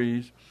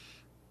stories,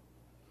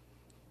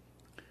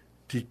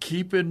 to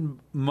keep in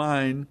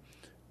mind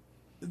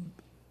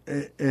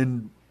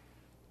and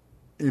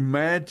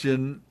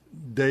imagine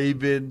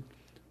David,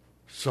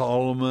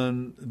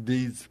 Solomon,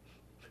 these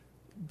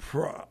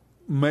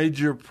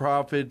major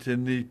prophets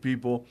and these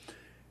people.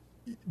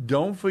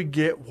 Don't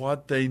forget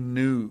what they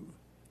knew.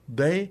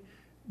 They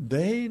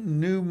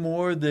knew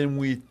more than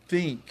we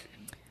think.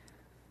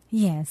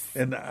 Yes.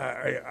 And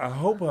I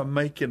hope I'm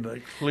making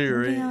it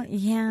clear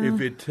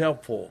if it's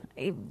helpful.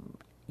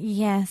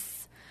 Yes.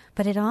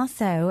 But it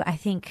also, I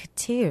think,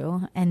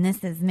 too, and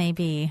this is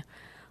maybe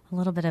a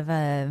little bit of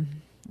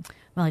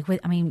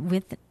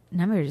with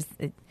numbers,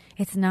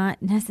 it's not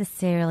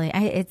necessarily,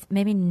 it's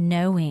maybe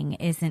knowing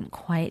isn't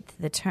quite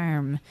the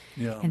term.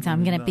 Yeah, and so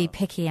I'm going to be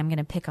picky. I'm going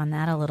to pick on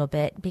that a little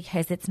bit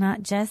because it's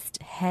not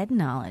just head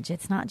knowledge.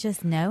 It's not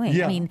just knowing.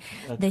 Yeah, I mean,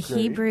 the great.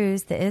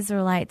 Hebrews, the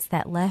Israelites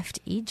that left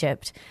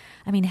Egypt,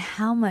 I mean,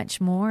 how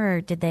much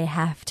more did they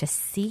have to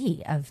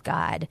see of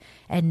God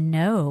and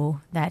know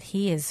that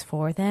He is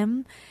for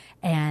them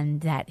and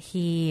that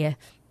He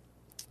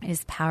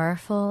is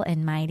powerful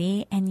and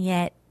mighty, and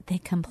yet they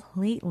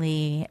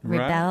completely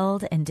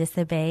rebelled and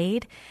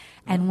disobeyed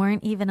and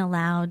weren't even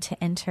allowed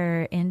to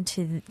enter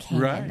into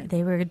Canaan. Right.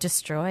 They were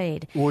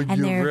destroyed. Well,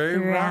 and you're very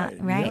right.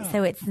 Yeah.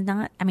 So it's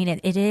not, I mean,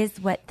 it is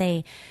what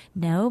they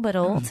know, but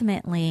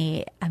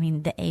ultimately, I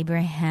mean, the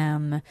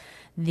Abraham,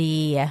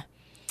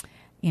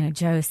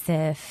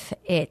 Joseph,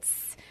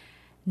 it's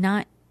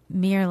not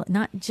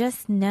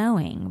just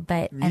knowing,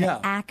 but an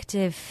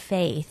active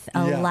faith,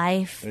 a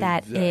life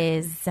that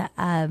is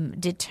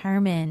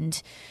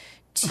determined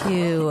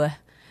to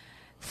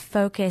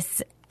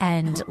focus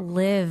and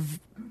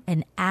live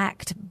and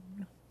act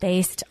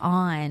based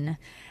on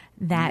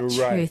that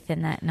truth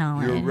and that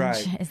knowledge. You're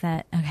right. Is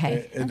that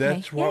okay? And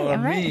that's what I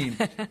mean.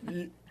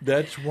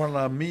 That's what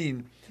I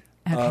mean.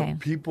 Okay.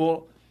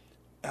 People,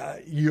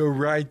 you're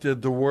right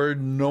that the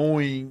word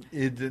knowing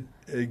isn't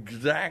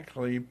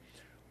exactly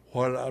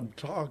what I'm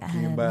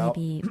talking about.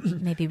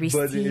 Maybe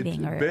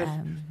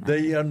receiving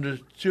they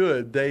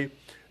understood.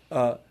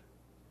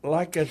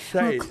 like I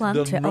say,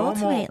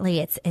 ultimately,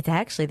 it's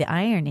actually the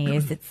irony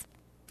is it's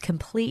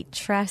complete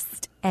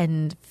trust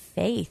and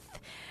faith.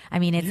 I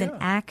mean, it's an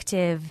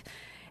active.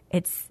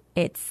 It's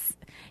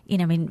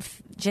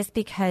just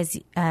because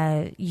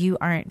you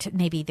aren't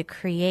maybe the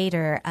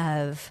creator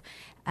of.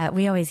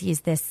 We always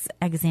use this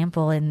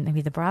example in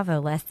maybe the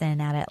Bravo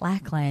lesson out at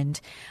Lackland,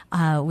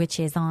 which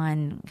is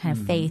on kind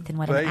of faith and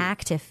what an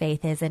active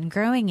faith is and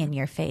growing in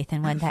your faith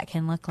and what that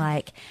can look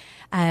like.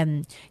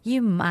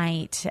 You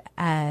might,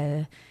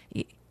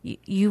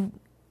 you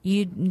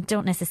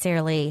don't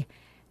necessarily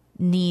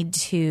need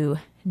to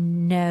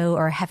know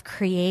or have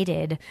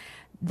created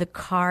the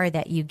car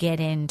that you get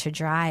in to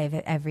drive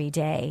every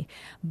day,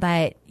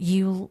 but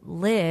you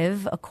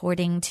live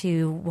according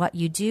to what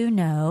you do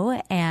know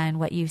and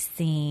what you've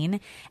seen,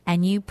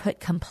 and you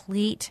put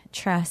complete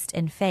trust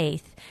and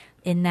faith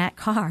in that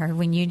car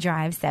when you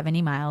drive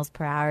 70 miles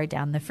per hour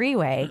down the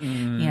freeway.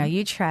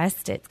 You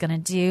trust it's going to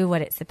do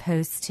what it's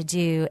supposed to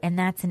do, and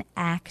that's an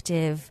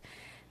active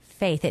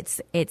faith.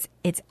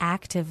 It's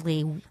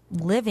actively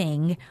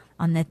living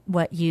on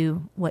what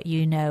you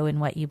know and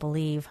what you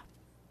believe.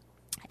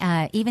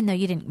 Even though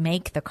you didn't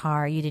make the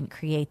car, you didn't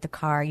create the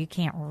car, you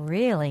can't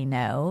really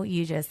know.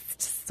 You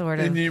just sort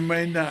of... And you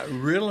may not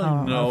really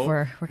know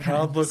we're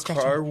how the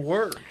car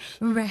works.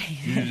 Right.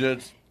 You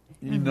just,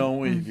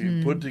 if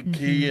you put the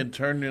key and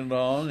turn it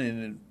on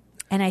and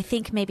I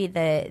think maybe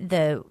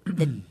the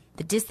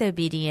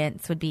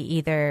disobedience would be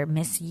either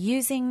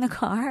misusing the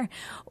car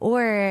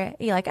or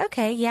you're like,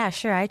 okay, yeah,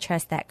 sure, I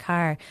trust that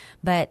car,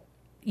 but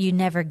you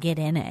never get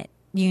in it.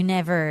 You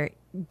never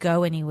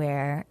go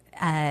anywhere.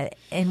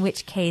 In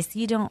which case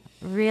you don't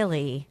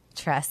really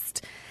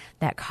trust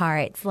that car.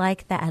 It's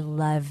like that. I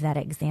love that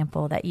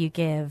example that you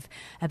give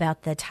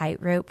about the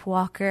tightrope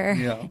walker.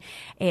 Yeah.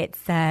 It's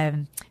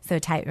so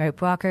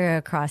tightrope walker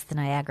across the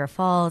Niagara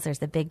Falls.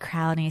 There's a big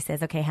crowd, and he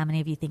says, "Okay, how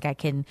many of you think I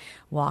can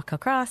walk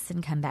across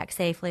and come back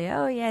safely?"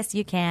 "Oh, yes,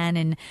 you can."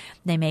 And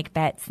they make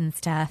bets and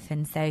stuff.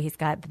 And so he's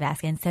got the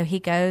basket, and so he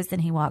goes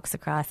and he walks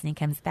across and he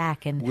comes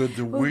back and with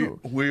the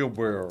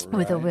wheelbarrow. Right?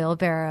 With a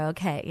wheelbarrow.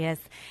 Okay, yes.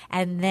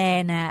 And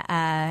then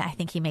I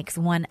think he makes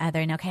one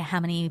other. And okay, how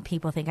many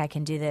people think I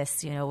can do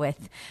this?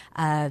 With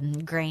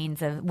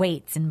grains of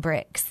weights and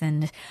bricks,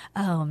 and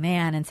oh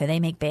man. And so they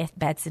make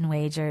bets and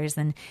wagers,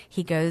 and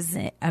he goes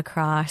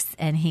across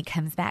and he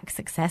comes back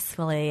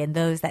successfully. And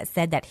those that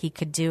said that he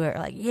could do it are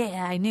like,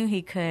 yeah, I knew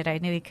he could.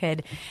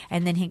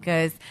 And then he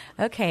goes,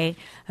 okay,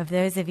 of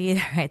those of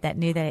you that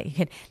knew that he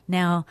could,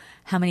 now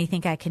how many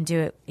think I can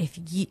do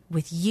it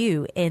with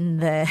you in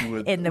the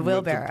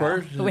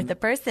wheelbarrow, with the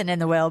person in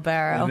the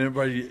wheelbarrow? And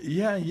everybody,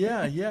 yeah,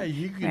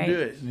 you can right. do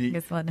it.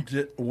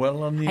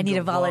 I need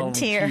a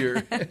volunteer.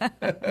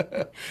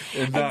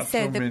 And not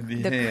so the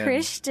hands.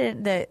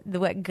 Christian,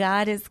 what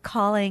God is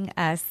calling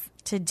us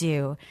to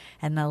do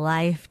and the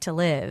life to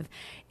live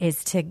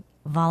is to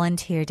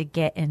volunteer to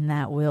get in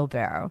that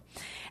wheelbarrow.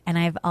 And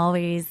I've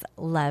always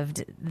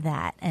loved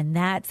that. And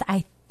that's,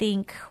 I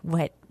think,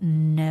 what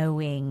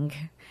knowing,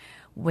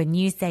 when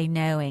you say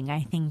knowing,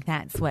 I think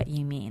that's what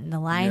you mean. The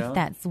life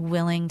that's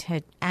willing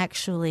to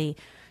actually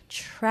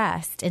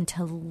trust and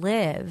to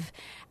live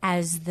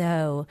as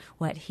though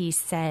what he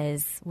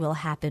says will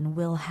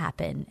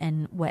happen,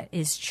 and what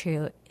is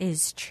true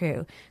is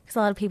true. Because a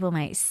lot of people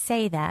might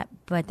say that,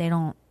 but they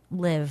don't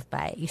live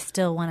by it. You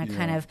still want to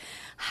kind of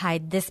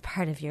hide this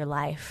part of your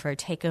life or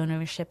take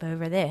ownership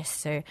over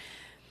this, or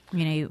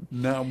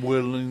not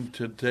willing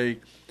to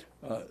take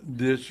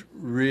this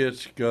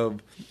risk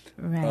of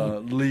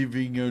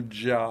leaving a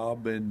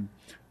job. And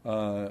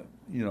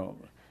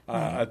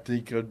I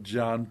think of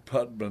John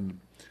Putman.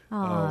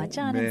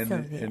 John man and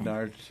Sylvia. In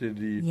our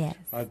city. Yes.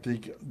 I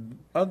think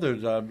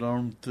others I've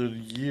known through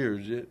the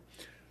years, it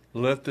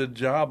left the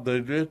job,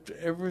 they left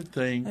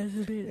everything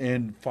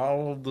and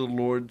followed the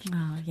Lord's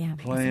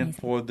plan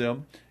for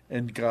them.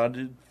 And God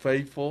is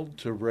faithful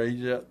to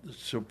raise up the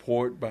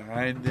support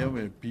behind them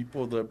and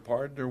people that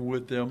partner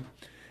with them.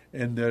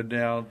 And they're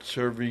now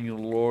serving the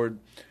Lord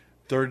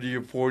 30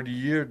 or 40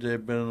 years.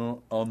 They've been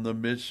on the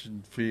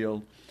mission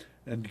field.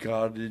 And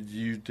God has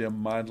used them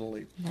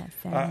mightily.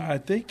 I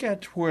think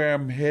that's where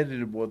I'm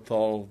headed with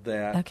all of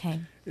that. Okay.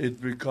 It's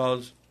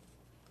because,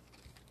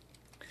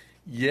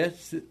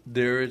 yes,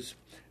 there is,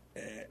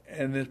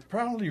 and it's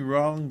probably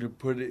wrong to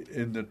put it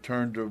in the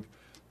terms of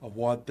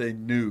what they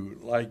knew,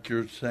 like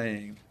you're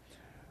saying.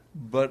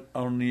 But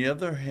on the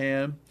other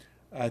hand,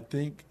 I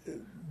think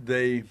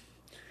in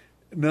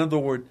other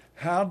words,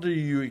 how do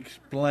you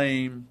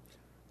explain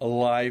a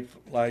life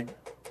like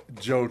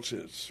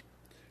Joseph's?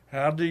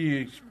 How do you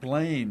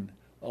explain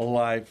a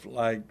life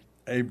like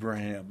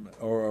Abraham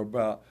or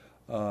about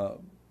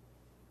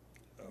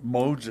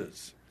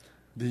Moses?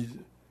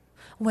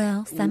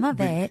 Some of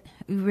it.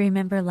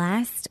 Remember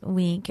last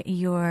week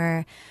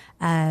your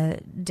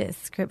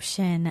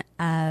description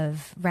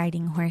of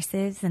riding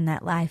horses and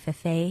that life of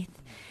faith,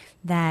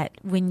 that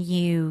when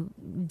you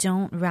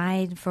don't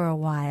ride for a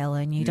while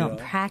and you don't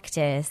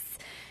practice,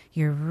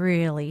 you're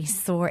really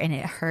sore and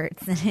it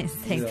hurts and it's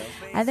things.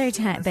 Other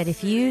time, but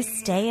if you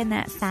stay in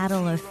that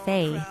saddle of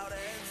faith,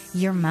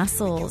 your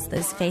muscles,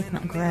 those faith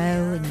grow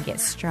and you get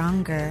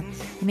stronger.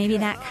 Maybe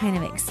that kind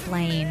of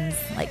explains,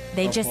 like,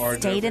 they just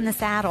stayed in the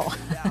saddle.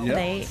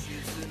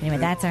 Anyway,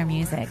 that's our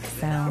music.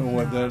 So.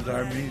 Well, that's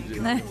our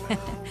music.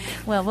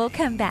 Well, we'll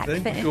come back.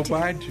 Things go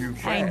by too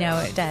fast. I know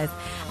it does.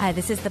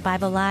 This is the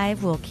Bible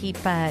Live. We'll keep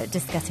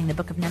discussing the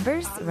book of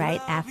Numbers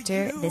right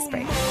after this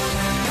break.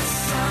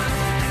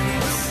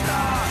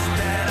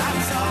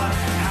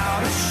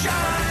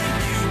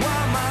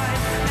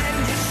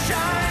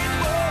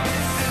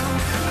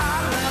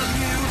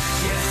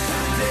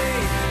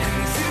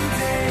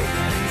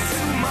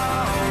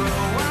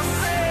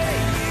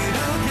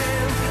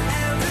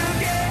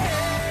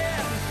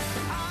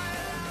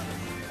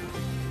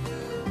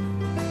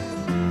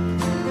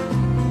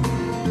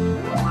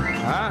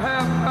 I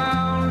have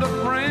found a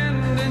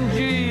friend in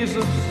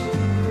Jesus.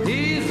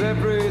 He's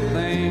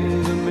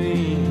everything to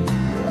me.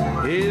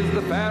 He's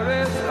the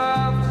fairest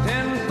of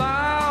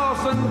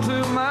 10,000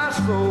 to my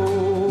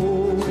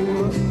soul.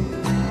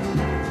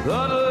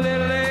 The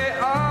lily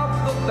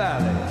of the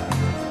valley,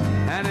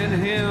 and in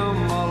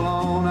him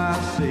alone I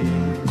see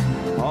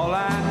all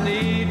I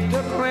need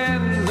to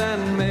cleanse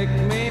and make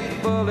me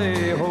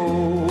fully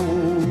whole.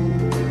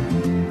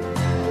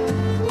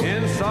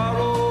 In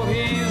sorrow,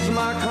 he's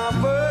my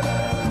comfort.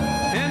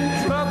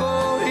 In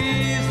trouble,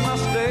 he's my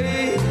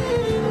stay.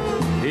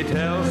 He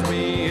tells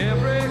me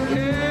every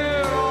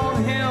care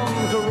on him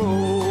to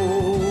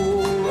roll.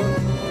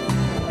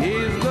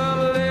 He's the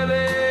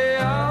lily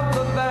of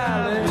the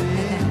valley.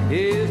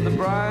 He's the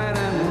bright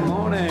and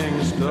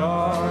morning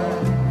star.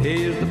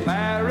 He's the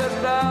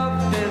fairest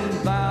of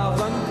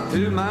 10,000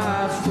 to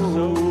my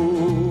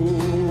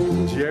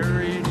soul.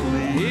 Jerry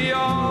Lee. He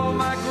all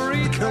my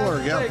grief.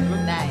 Killer, yeah.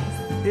 Nice.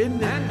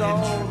 Isn't it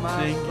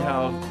interesting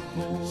how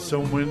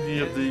so many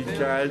of these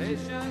guys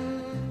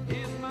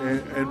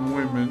and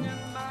women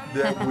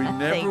that we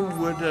never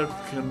would have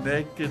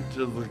connected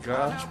to the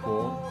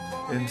gospel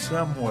in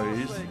some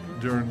ways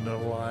during their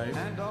life?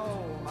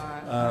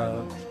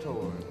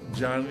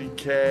 Johnny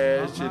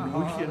Cash and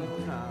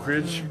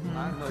Chris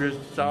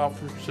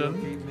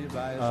Christopherson.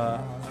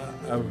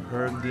 I've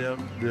heard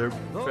them, their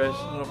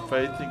profession of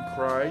faith in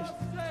Christ.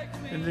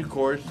 And of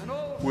course,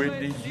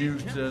 Whitney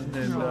Houston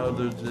and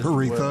others as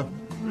Aretha. well.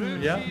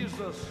 Yeah,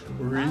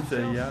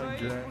 Aretha, yeah,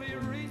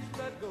 exactly.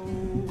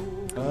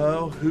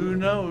 Oh, who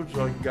knows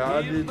what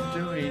God is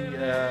doing.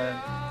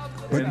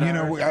 But, you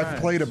know, I've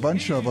played a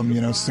bunch of them,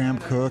 you know, Sam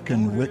Cooke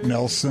and Rick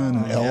Nelson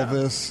and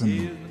Elvis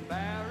and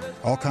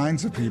all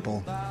kinds of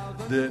people.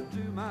 That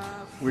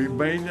we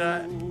may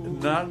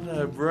not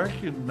have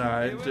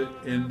recognized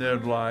in their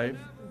life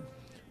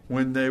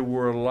when they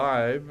were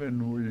alive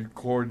and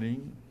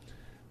recording.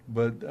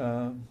 But,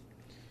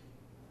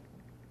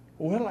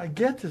 well, I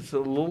guess it's a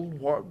little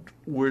what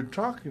we're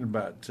talking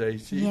about,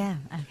 Stacey. Yeah,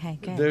 okay,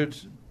 good.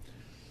 There's,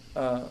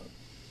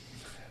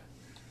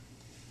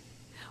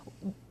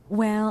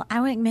 well,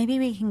 maybe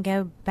we can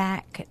go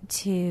back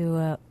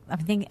to, I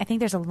think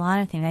there's a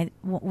lot of things.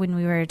 When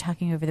we were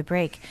talking over the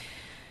break,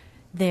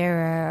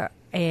 there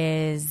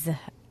is,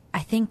 I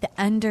think the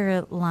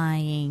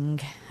underlying,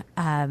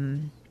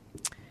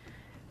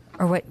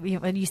 or what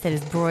you said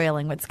is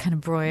broiling, what's kind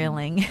of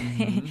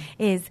broiling,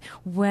 is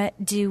what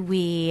do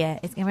we,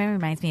 it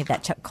reminds me of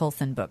that Chuck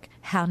Colson book,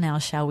 How Now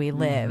Shall We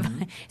Live?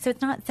 So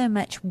it's not so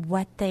much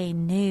what they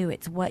knew,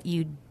 it's what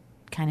you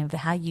kind of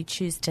how you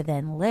choose to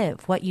then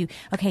live. What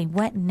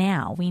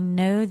now? We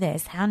know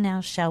this. How now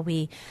shall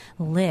we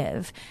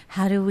live?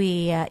 How do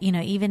we,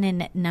 even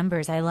in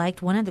Numbers, I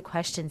liked one of the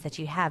questions that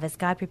you have. As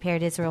God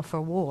prepared Israel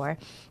for war,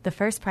 the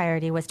first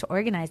priority was to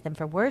organize them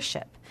for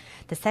worship.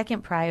 The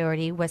second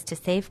priority was to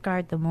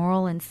safeguard the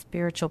moral and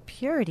spiritual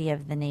purity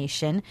of the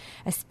nation,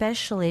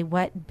 especially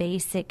what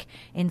basic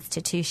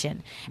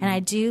institution. And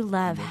I do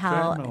love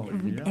how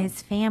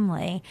his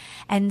family.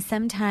 And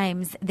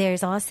sometimes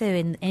there's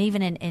also,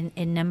 even in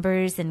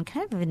Numbers and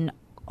kind of in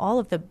all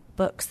of the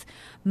books,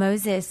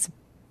 Moses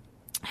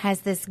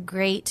has this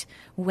great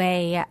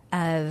way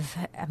of,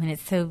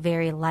 it's so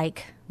very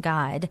like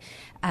God,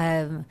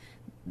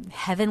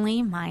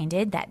 heavenly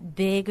minded, that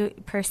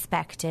big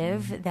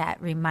perspective, that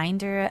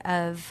reminder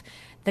of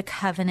the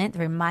covenant, the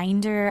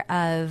reminder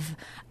of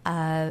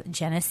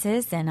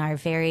Genesis and our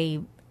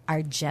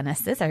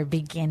Genesis, our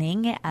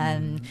beginning,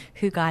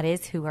 who God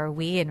is, who are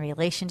we in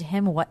relation to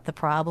him, what the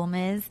problem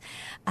is.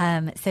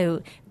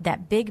 So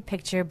that big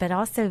picture, but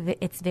also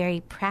it's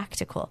very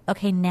practical.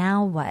 Okay,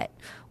 now what?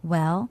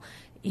 Well,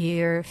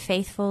 you're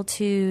faithful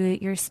to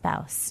your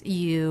spouse.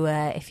 You,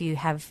 if you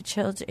have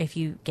children, if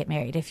you get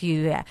married,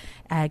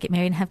 get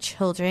married and have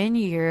children,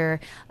 you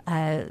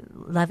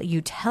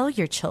tell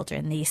your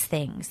children these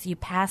things. You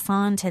pass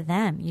on to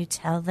them. You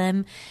tell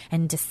them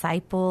and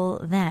disciple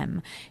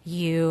them.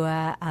 You,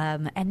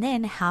 and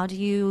then how do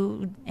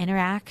you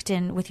interact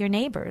with your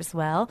neighbors?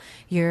 Well,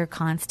 you're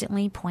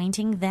constantly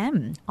pointing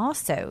them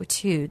also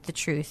to the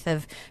truth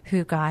of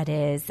who God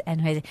is,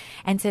 and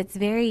so it's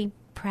very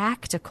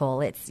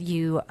practical. It's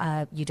you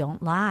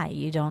don't lie,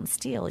 you don't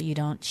steal, you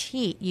don't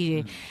cheat,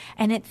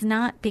 and it's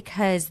not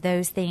because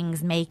those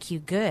things make you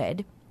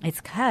good.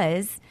 It's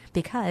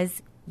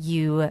because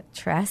you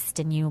trust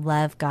and you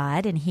love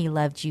God, and He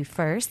loved you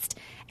first,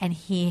 and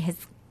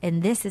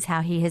this is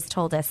how He has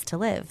told us to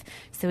live.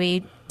 So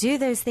we do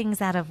those things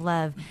out of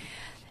love.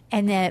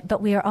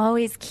 But we are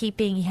always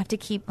you have to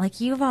keep, like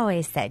you've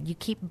always said, you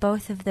keep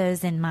both of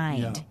those in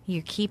mind. Yeah.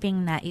 You're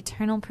keeping that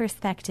eternal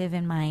perspective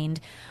in mind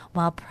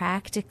while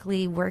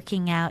practically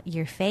working out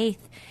your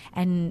faith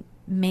and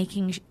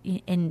making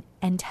and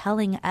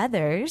telling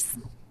others,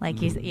 like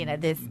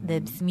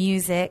this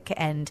music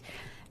and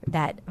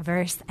that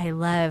verse. I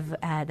love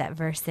that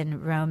verse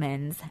in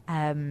Romans.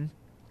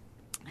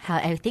 How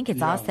I think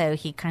it's also,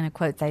 he kind of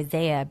quotes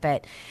Isaiah,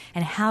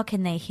 and how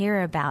can they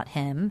hear about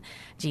him,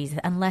 Jesus,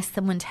 unless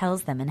someone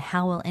tells them? And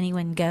how will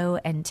anyone go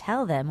and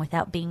tell them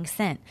without being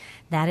sent?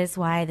 That is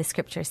why the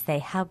scriptures say,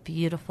 how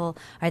beautiful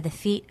are the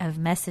feet of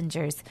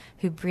messengers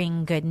who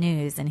bring good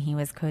news. And he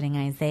was quoting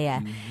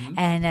Isaiah.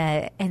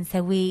 And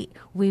so we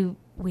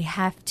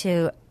have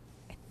to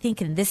think,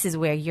 and this is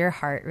where your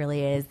heart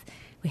really is,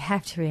 we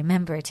have to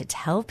remember to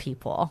tell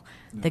people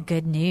the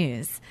good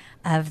news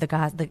of the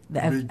God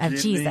of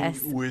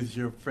Jesus, with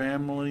your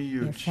family,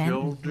 your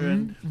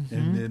children,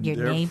 and then your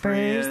their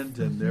neighbors, friends,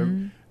 and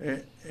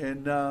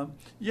their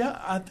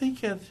I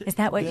think is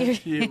that what you're?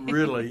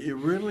 It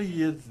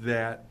really is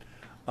that,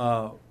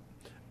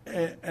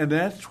 and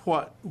that's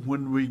what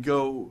when we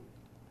go.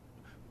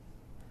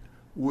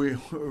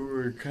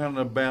 We're kind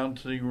of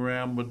bouncing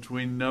around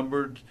between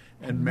Numbers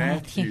and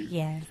Matthew.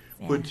 Yes,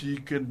 but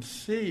you can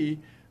see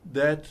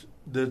that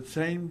the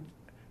same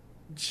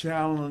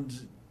challenge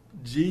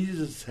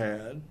Jesus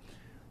had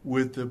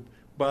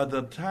by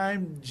the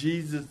time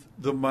Jesus,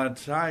 the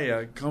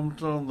Messiah,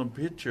 comes on the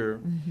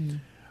picture,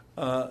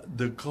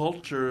 the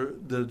culture,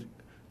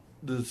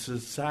 the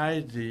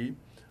society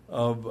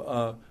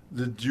of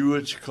the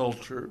Jewish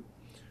culture,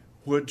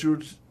 which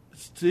was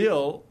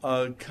still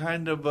a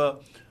kind of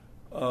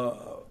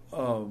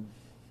a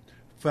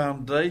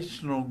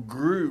foundational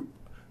group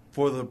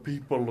for the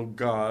people of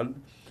God,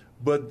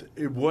 but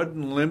it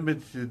wasn't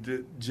limited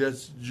to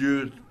just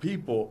Jewish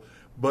people,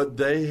 but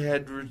they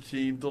had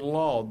received the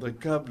law, the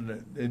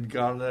covenant, and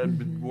God had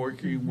been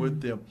working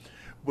with them.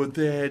 But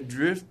they had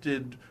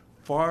drifted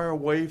far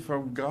away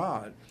from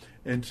God.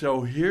 And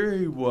so here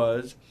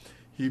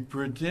he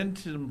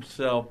presented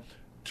himself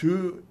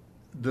to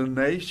the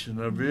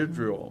nation of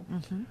Israel,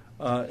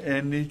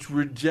 and he's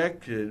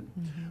rejected,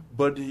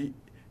 but he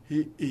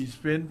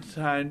spent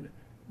time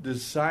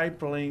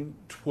discipling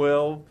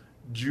 12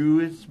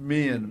 Jewish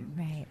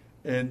men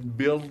and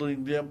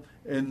building them.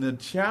 And the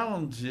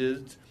challenge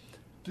is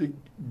to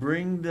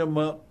bring them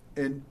up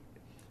and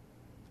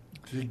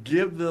to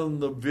give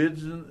them the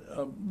vision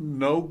of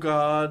know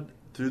God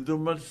through the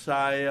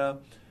Messiah,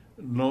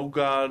 know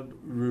God,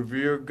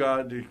 revere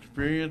God,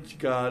 experience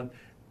God,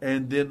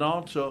 and then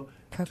also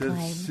proclaim.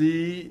 To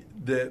see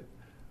that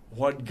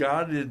what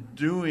God is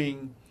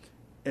doing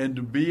and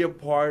to be a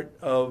part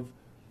of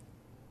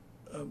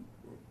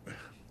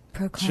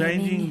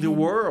changing the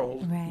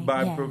world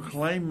by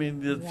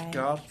proclaiming this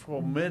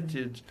gospel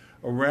message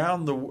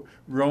around the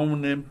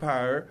Roman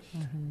Empire,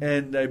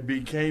 and they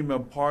became a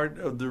part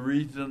of the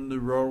reason the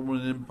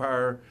Roman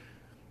Empire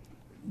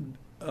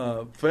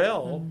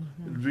fell,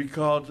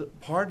 because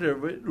part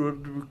of it was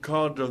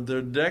because of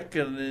their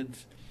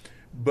decadence,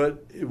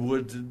 but it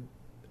was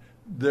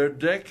their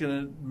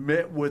decadence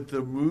met with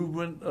the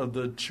movement of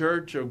the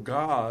Church of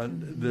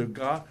God,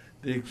 the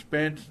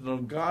expansion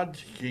of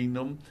God's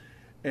kingdom.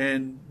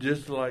 And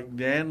just like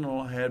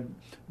Daniel had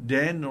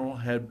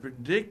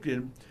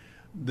predicted,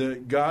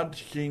 God's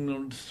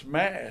kingdom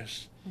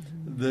smashed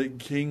the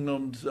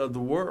kingdoms of the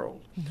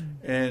world,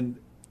 and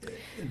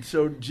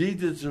so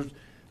Jesus was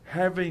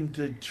having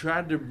to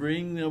try to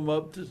bring them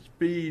up to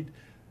speed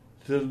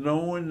to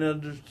know and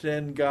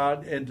understand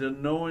God, and to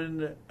know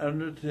and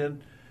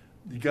understand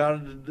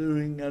God is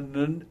doing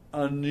an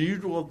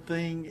unusual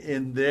thing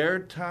in their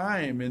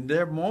time, in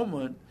their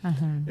moment,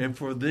 and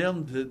for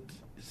them to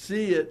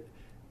see it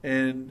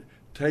and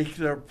take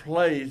their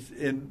place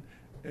in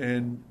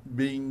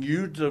being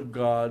used of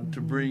God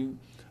to bring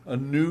a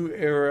new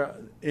era,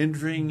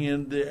 entering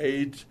in the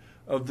age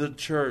of the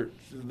church,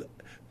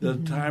 the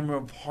time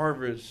of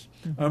harvest,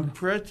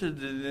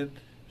 unprecedented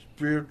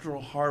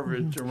spiritual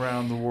harvest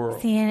around the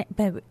world. See,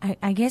 but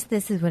I guess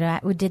this is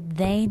what did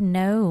they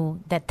know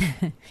that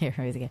here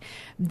we go,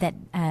 that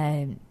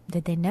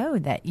did they know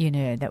that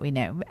that we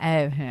know?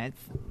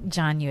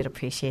 John, you would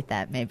appreciate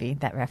that, maybe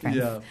that reference.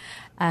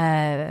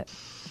 Yeah.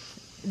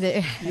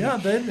 Yeah,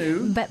 they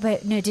knew.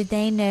 But no, did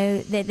they know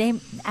that they?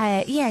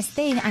 Yes,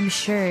 they. I'm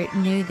sure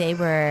knew they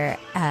were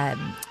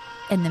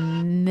in the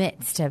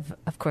midst of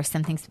course,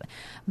 some things.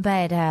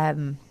 But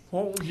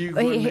what were you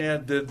going to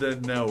add? Did they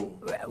know?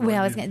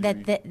 Well, I was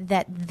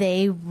that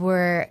they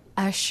were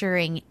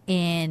ushering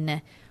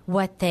in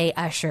what they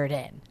ushered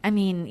in. I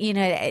mean,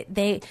 I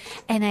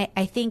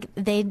think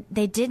they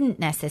didn't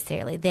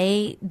necessarily.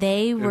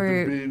 They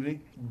were.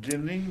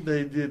 beginning,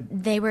 they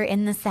did. They were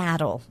in the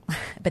saddle,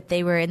 but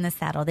they were in the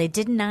saddle. They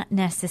did not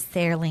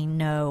necessarily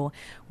know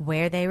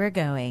where they were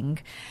going,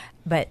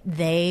 but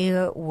they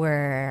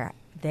were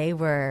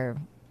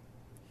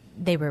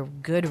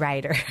good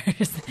riders.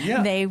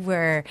 Yeah. They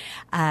were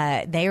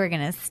going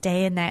to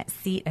stay in that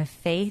seat of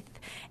faith,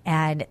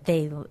 and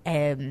they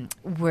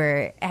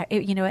were.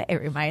 You know what?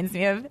 It reminds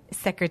me of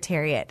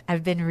Secretariat.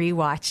 I've been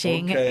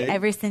rewatching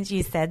ever since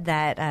you said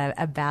that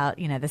about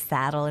the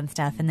saddle and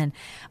stuff. And then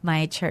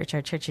our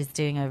church is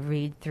doing a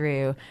read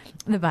through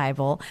the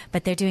Bible,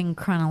 but they're doing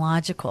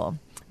chronological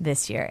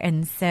this year.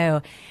 And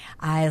so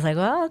I was like,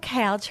 well,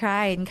 okay, I'll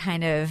try and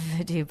kind of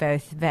do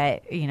both,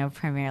 but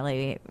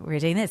primarily we're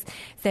doing this.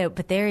 So,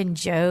 but they're in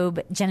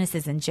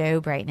Genesis and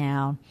Job right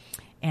now.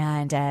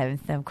 And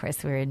so, of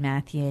course, we're in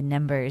Matthew and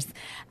Numbers.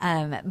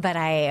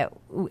 But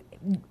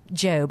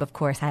Job, of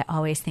course, I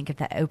always think of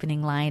that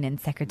opening line in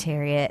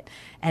Secretariat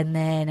and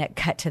then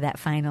cut to that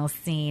final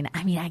scene.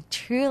 I mean, I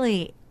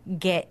truly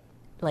get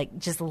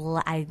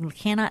I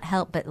cannot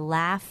help but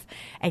laugh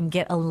and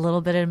get a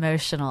little bit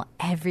emotional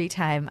every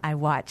time I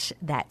watch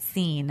that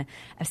scene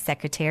of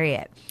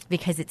Secretariat,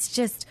 because it's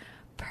just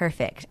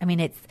perfect. I mean,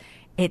 it's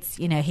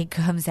he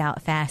comes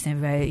out fast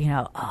and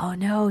oh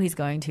no, he's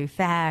going too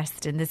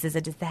fast and this is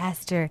a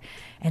disaster.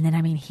 And then,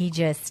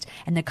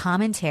 and the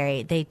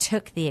commentary, they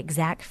took the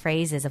exact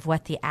phrases of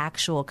what the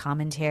actual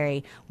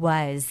commentary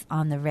was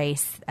on the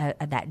race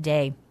that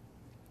day.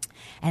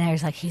 And I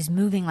was like, he's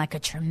moving like a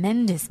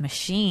tremendous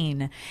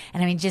machine.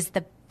 And just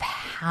the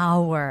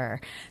power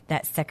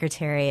that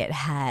Secretariat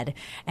had.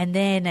 And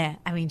then,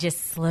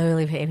 just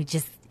slowly,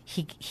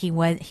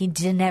 he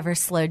did never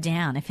slow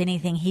down. If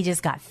anything, he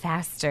just got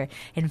faster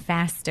and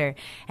faster.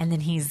 And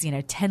then he's,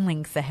 10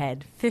 links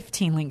ahead,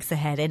 15 links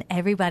ahead. And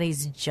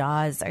everybody's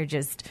jaws are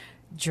just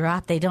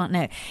dropped. They don't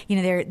know,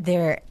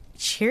 they're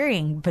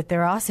cheering, but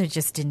they're also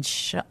just in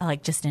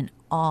just in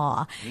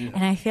awe. Yeah.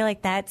 And I feel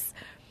like that's.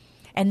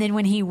 And then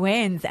when he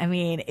wins,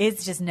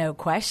 it's just no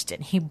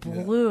question. He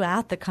blew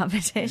out the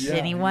competition.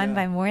 Yeah, he won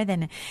by more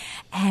than,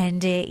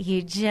 and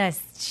you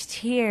just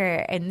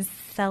cheer and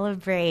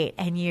celebrate,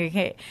 and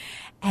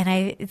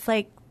it's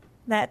like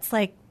that's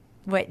like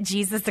what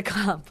Jesus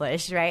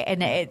accomplished, right?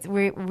 And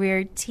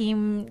we're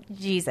Team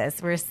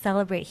Jesus. We're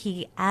celebrate.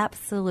 He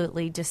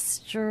absolutely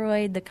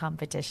destroyed the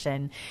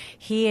competition.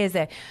 He is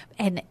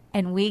and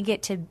we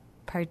get to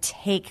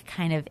partake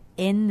kind of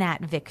in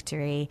that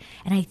victory.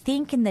 And I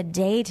think in the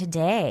day to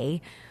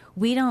day,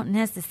 we don't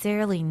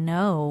necessarily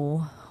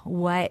know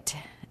what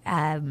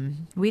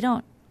we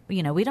don't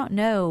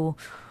know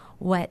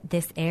what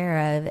this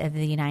era of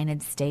the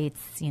United States,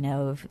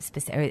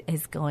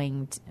 is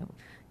going to.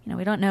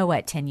 We don't know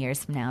what 10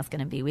 years from now is going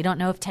to be. We don't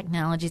know if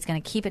technology is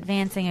going to keep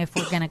advancing, if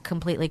we're going to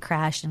completely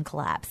crash and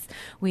collapse.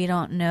 We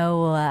don't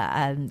know.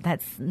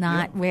 That's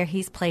not where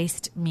he's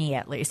placed me,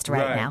 at least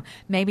right now.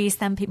 Maybe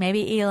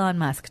maybe Elon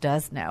Musk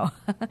does know.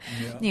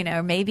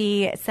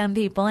 Maybe some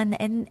people,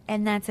 and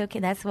that's okay.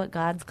 That's what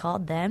God's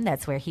called them.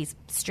 That's where he's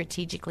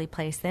strategically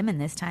placed them in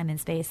this time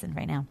and space. And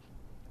right now,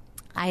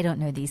 I don't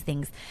know these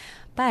things,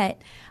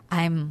 but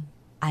I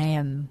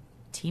am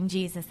Team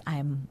Jesus.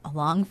 I'm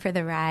along for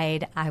the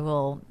ride. I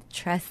will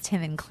trust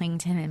him and cling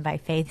to him, and by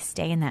faith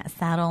stay in that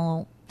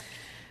saddle.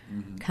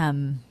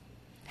 Come,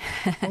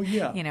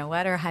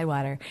 what or high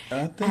water.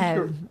 I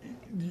think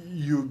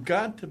you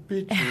got the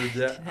picture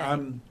that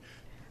I'm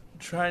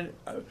trying.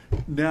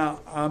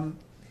 Now,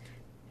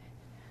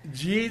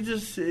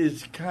 Jesus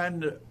is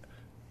kind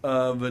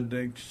of an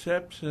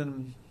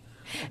exception.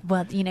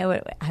 Well,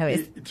 what I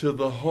was to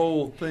the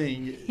whole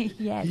thing.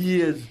 Yes.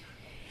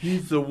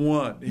 He's the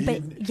one.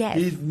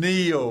 He's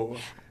Neo.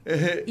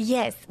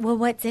 Yes. Well,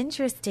 what's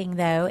interesting,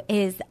 though,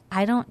 is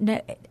I don't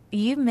know.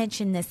 You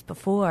mentioned this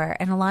before,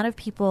 and a lot of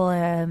people,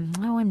 and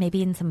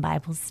maybe in some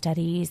Bible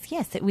studies,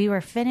 yes, we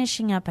were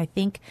finishing up, I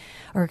think,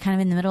 or kind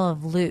of in the middle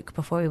of Luke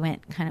before we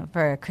went kind of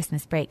for a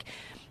Christmas break.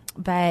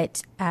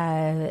 But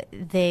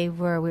we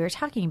were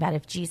talking about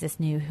if Jesus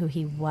knew who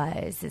he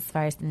was, as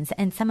far as,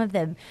 and some of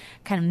the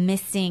kind of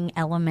missing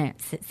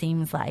elements, it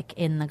seems like,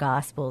 in the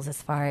Gospels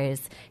as far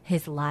as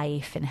his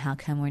life and how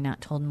come we're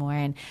not told more.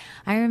 And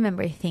I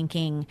remember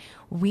thinking,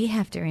 we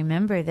have to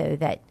remember, though,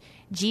 that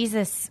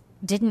Jesus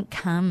didn't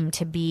come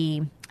to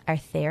be our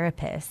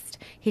therapist.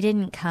 He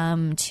didn't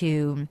come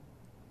to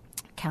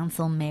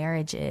counsel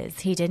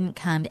marriages. He didn't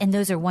come, and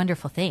those are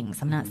wonderful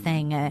things. I'm not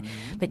saying,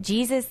 but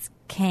Jesus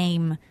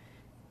came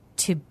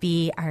to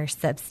be our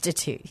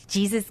substitute.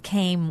 Jesus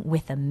came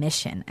with a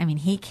mission.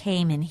 He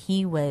came and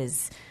he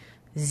was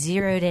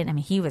zeroed in.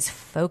 he was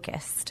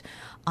focused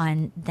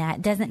on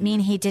that. Doesn't mean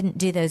he didn't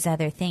do those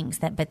other things,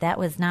 but that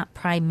was not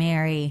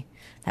primary.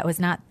 That was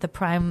not the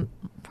prime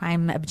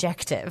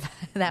objective.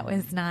 That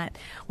was not,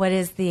 what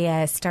is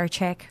the Star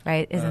Trek,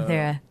 right? Isn't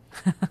there a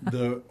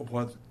the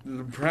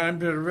prime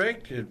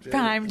directive.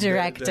 Prime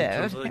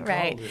directive,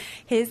 right?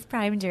 His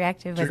prime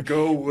directive was to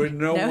go where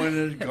no one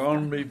has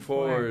gone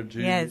before.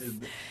 Yes,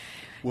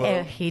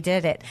 well, he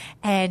did it,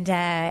 and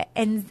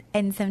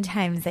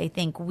sometimes I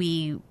think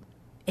we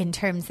in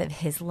terms of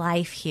his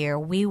life here,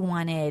 we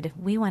wanted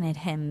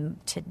him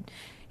to,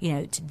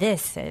 to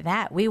this or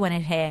that. We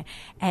wanted him,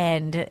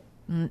 and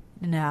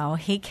no,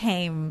 he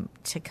came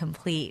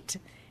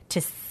to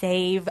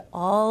save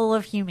all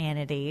of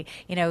humanity.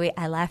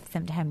 I laugh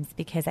sometimes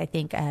because I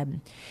think,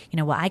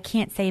 I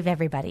can't save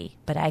everybody,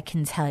 but I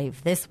can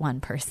save this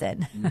one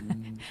person.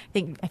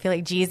 Mm-hmm. I feel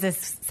like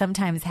Jesus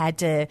sometimes had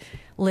to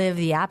live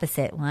the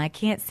opposite. Well, I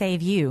can't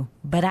save you,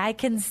 but I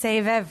can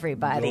save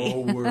everybody. The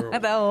whole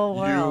world. The whole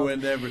world. You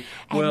and every.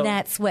 And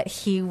that's what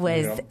he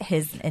was,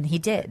 and he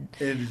did.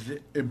 It is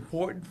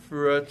important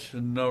for us to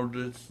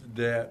notice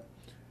that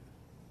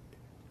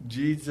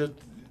Jesus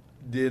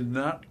did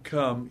not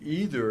come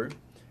either.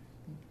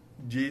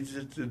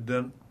 Jesus did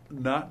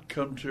not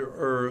come to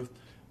earth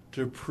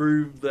to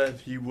prove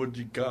that he was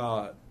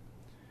God.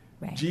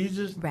 Right.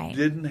 Jesus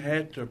didn't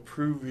have to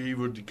prove he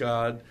was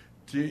God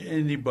to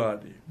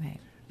anybody. Right.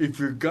 If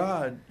you're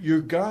God,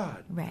 you're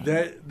God. Right.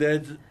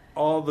 That's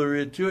all there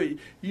is to it.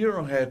 You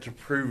don't have to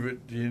prove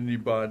it to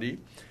anybody.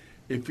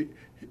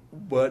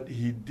 But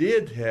he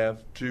did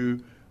have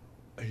to.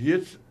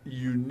 His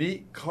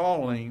unique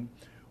calling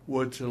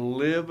was to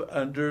live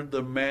under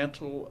the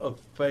mantle of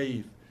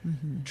faith,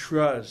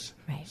 trust,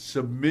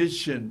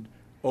 submission,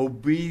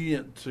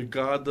 obedience to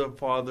God the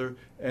Father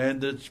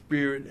and the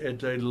Spirit as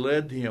they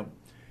led him.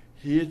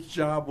 His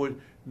job was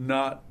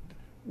not,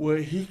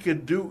 he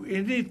could do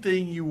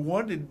anything he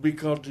wanted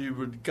because he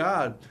was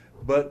God,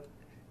 but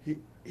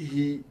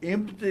he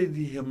emptied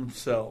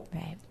himself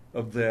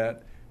of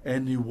that,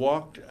 and he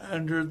walked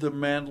under the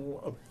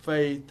mantle of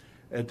faith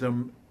as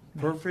the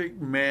perfect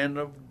man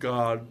of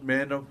God,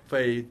 man of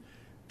faith,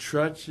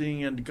 trusting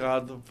in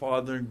God the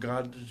Father and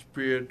God the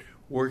Spirit,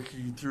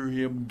 working through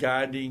him,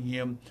 guiding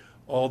him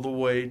all the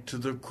way to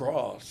the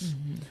cross.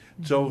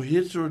 Mm-hmm. So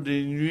his was a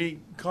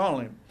unique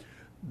calling.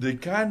 The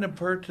kind of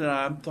person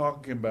I'm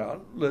talking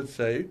about, let's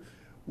say,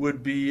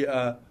 would be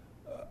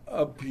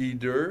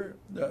Peter,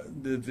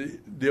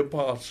 the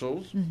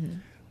apostles,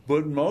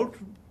 but most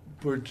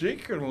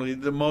particularly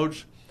the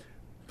most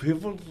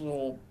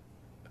pivotal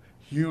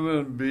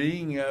human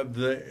being of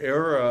that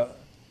era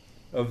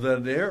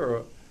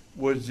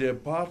was the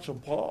Apostle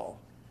Paul.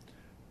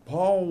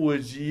 Paul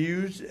was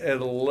used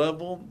at a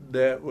level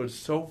that was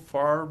so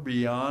far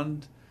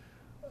beyond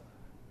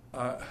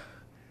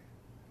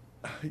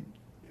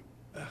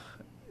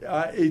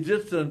he's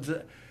just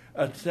an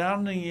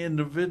astounding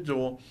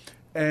individual,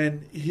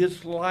 and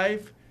his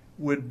life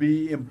would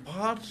be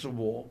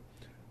impossible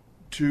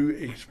to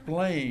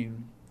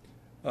explain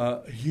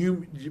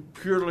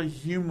purely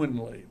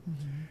humanly.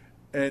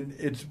 And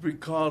it's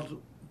because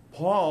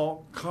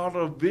Paul caught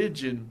a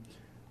vision.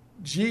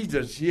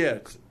 Jesus,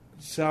 yes.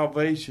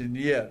 Salvation,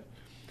 yes.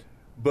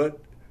 But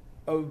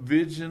a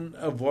vision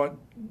of what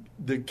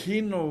the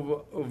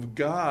kingdom of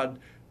God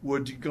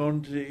was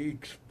going to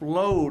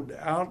explode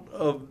out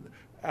of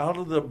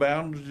the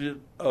boundaries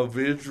of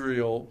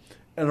Israel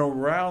and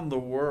around the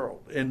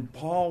world. And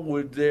Paul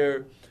was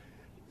there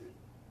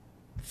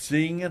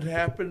seeing it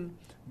happen,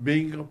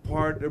 being a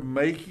part of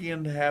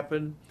making it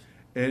happen,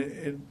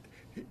 and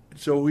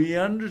so he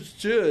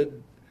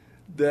understood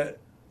that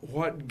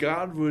what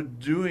God was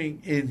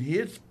doing in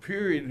his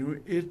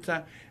period, his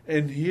time,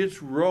 and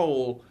his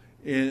role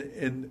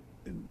on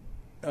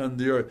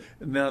the earth.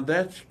 Now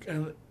that's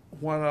kind of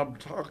what I'm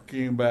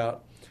talking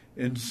about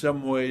in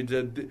some ways,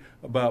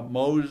 about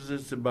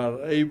Moses,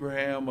 about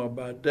Abraham,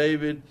 about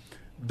David.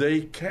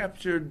 These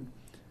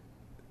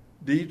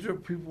are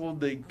people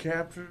they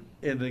captured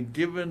in a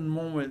given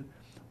moment.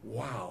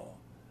 Wow.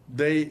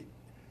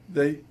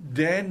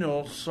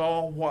 Daniel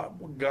saw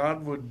what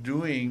God was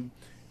doing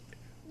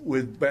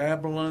with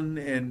Babylon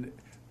and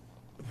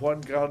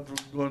what God was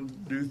going to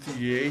do through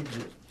the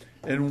ages.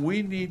 And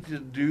we need to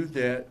do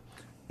that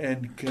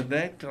and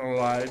connect our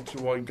lives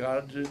to what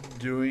God is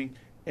doing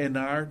in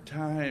our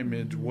time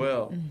as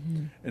well.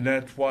 Mm-hmm. And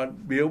that's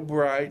what Bill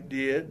Bright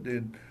did,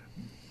 and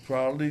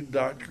probably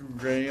Dr.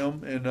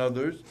 Graham and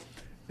others.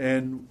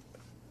 And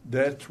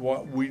that's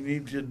what we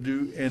need to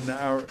do in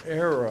our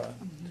era.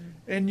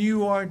 And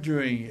you are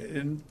doing it.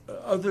 And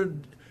other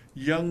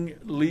young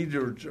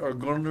leaders are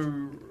going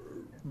to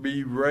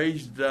be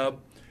raised up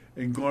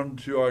and going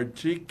to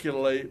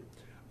articulate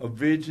a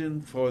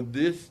vision for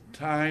this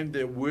time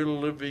that we're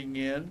living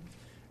in,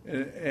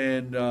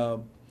 and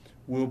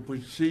we'll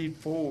proceed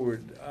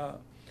forward.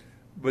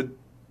 But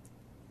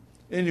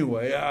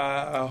anyway,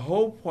 I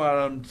hope what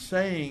I'm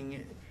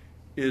saying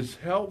is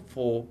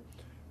helpful,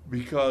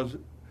 because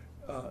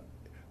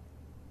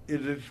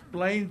it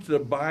explains the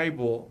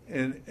Bible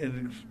and it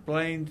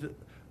explains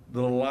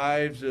the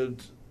lives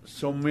of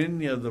so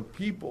many of the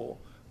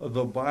people of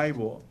the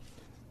Bible.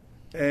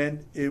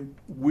 And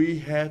we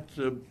have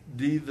to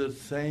be the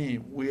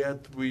same. We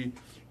have to be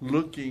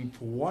looking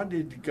for what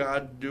is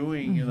God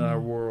doing in our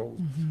world,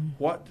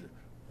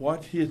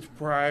 what his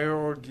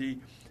priority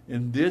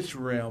in this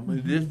realm,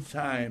 in this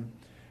time,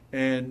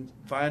 and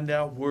find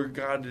out where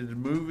God is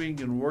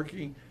moving and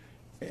working,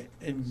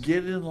 and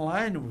get in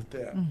line with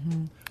that.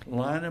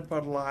 Line up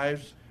our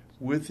lives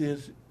with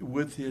His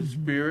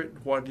Spirit,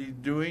 what He's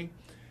doing,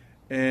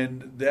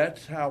 and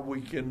that's how we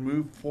can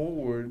move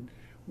forward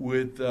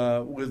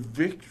with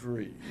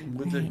victory,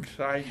 with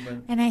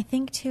excitement. And I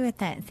think too, at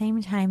that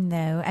same time,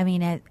 though, I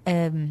mean,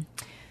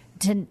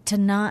 to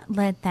not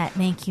let that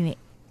make you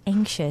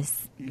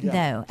anxious,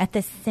 though, at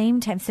the same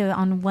time. So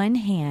on one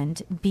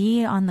hand,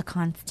 be on the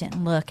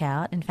constant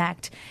lookout. In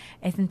fact,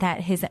 isn't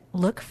that his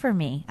look for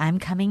me? I'm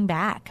coming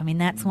back. I mean,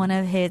 that's one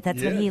of his,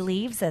 that's what he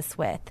leaves us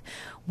with.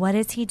 What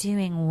is he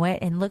doing?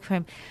 And look for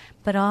him.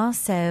 But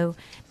also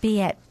be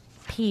at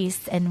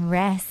peace and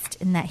rest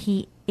in that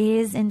he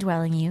is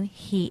indwelling you.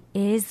 He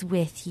is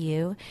with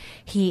you.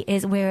 He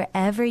is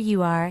wherever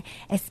you are,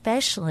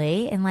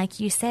 especially, and like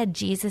you said,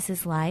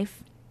 Jesus'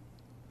 life.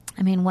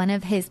 I mean, one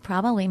of his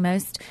probably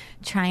most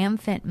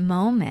triumphant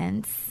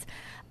moments,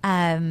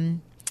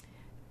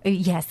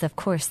 yes, of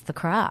course, the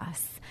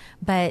cross,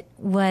 but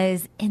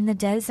was in the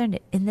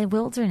desert, in the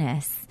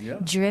wilderness,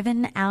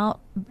 driven out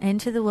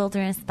into the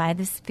wilderness by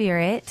the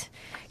Spirit.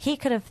 He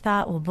could have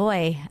thought, well,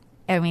 boy,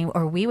 I mean,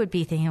 or we would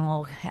be thinking,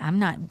 well, I'm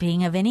not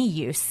being of any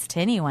use to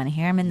anyone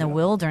here. I'm in the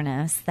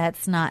wilderness.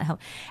 That's not how.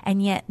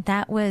 And yet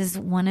that was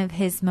one of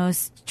his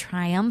most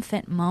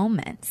triumphant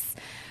moments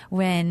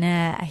when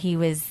he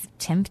was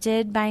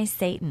tempted by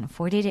Satan.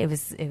 40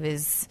 days. It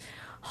was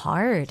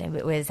hard.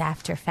 It was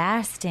after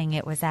fasting.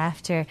 It was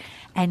after,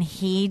 and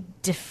he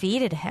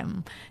defeated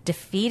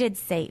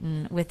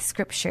Satan with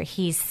Scripture.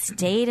 He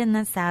stayed in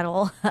the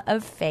saddle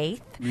of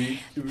faith.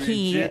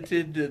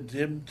 Rejected the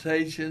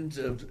temptations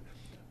of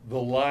the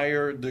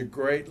liar, the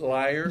great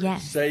liar,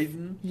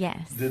 Satan.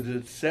 Yes. The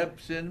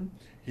deception.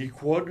 He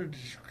quoted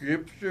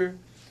Scripture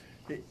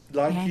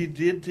like he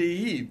did to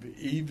Eve.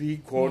 Eve, he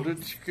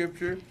quoted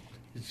Scripture.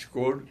 He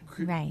quoted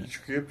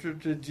Scripture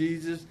to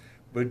Jesus,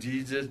 but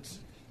Jesus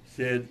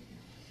said,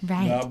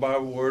 not by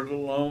word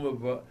alone,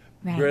 but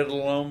bread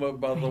alone, but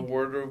by the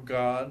word of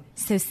God.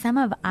 So some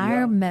of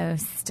our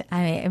most,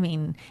 I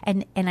mean,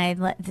 and I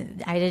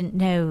didn't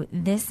know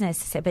this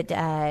necessarily, but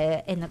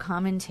in the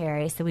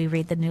commentary, so we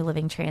read the New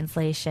Living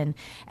Translation,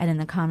 and in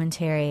the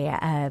commentary,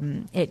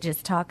 it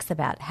just talks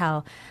about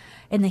how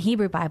in the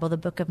Hebrew Bible, the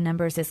book of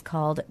Numbers is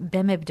called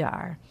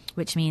Bemidbar,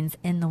 which means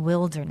in the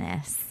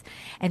wilderness.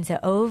 And so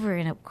over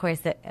and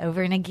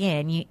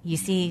again, you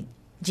see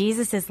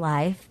Jesus'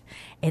 life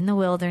in the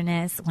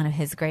wilderness, one of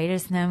his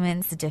greatest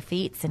moments,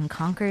 defeats and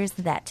conquers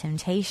that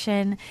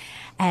temptation,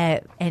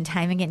 and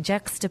time again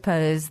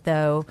juxtaposed,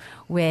 though,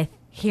 with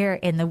here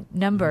in the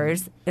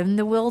Numbers, in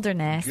the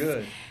wilderness,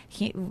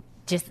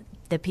 just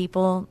the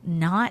people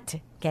not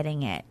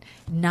getting it,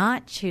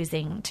 not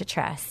choosing to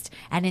trust,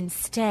 and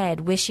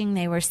instead wishing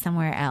they were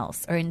somewhere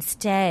else, or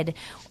instead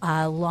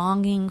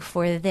longing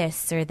for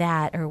this or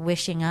that, or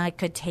wishing I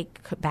could take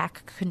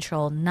back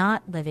control,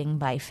 not living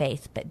by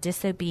faith, but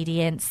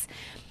disobedience,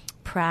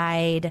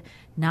 pride,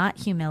 not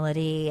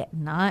humility,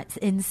 not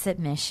in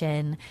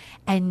submission,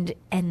 and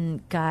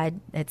God,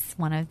 it's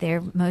one of their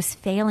most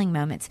failing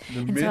moments.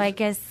 So I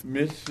guess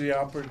miss the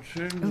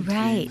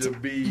opportunity to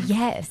be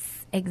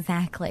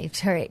exactly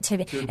to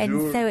be,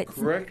 and so it's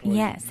correctly.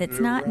 It's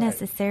not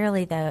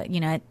necessarily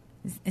the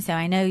So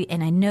I know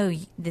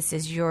this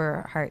is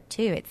your heart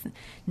too. It's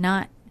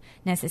not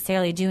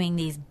necessarily doing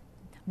these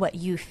what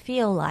you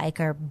feel like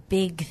are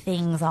big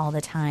things all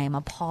the time,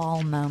 a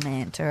Paul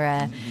moment, or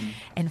a.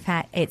 In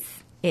fact,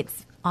 it's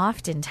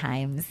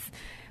oftentimes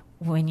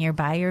when you're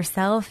by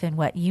yourself and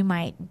what you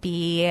might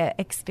be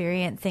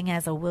experiencing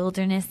as a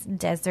wilderness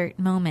desert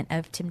moment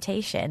of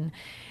temptation,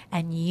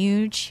 and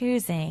you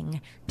choosing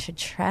to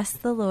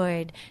trust the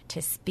Lord,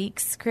 to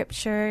speak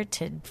Scripture,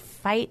 to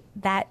fight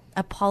that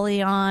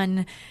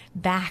Apollyon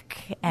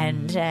back,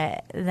 and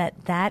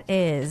that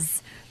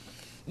is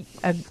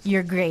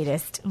your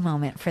greatest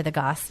moment for the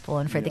gospel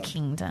and for the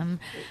kingdom.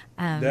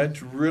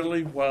 That's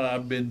really what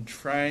I've been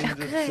trying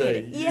to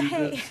say.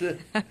 Yay.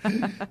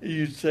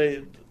 You say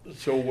it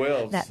so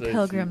well. That Stacey.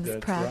 Pilgrim's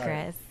That's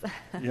Progress.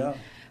 Right. Yeah.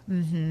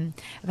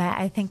 But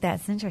I think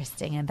that's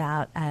interesting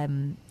about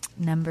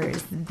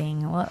Numbers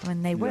being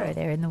when they were.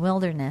 They're in the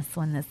wilderness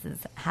when this is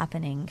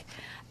happening.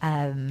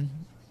 It's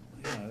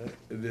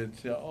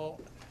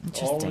all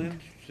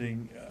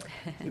interesting.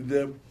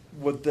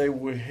 What they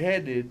were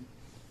headed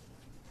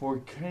for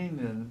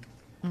Canaan,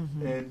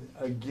 and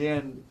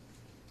again,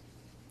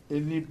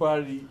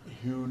 anybody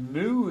who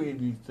knew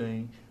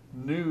anything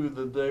knew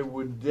that they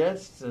were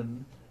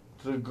destined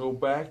to go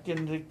back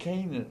into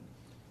Canaan.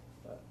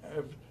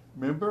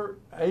 Remember,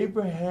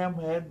 Abraham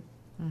had,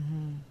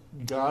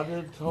 God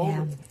had told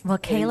him. Well,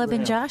 Caleb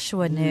Abraham, and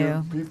Joshua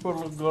knew.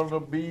 People are going to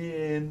be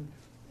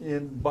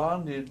in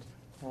bondage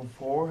for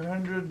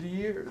 400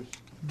 years.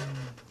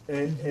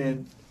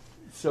 And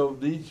so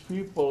these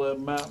people at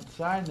Mount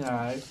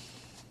Sinai,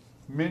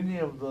 many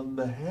of them,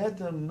 they had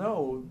to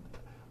know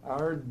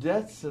our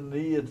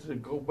destiny is to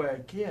go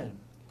back in,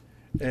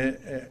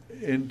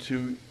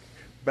 and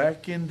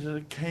back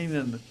into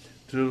Canaan,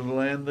 to the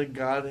land that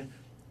God,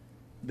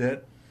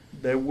 that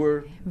they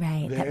were,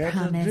 right, they that had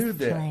promised to do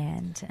that.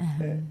 land.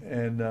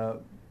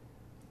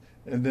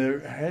 And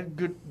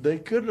they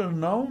could have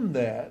known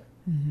that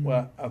Mm-hmm.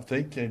 Well, I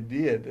think they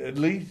did. At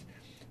least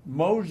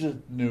Moses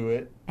knew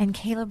it. And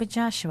Caleb and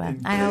Joshua.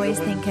 And I always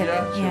Caleb think of and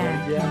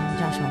Joshua, Caleb and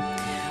Joshua.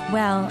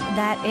 Well,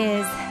 that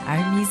is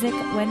our music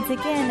once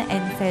again,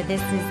 and so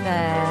this is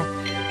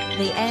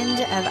the end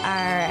of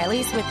our, at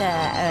least with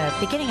the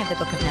beginning of the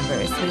book of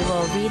Numbers. We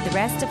will read the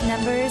rest of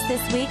Numbers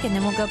this week, and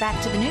then we'll go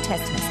back to the New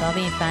Testament. So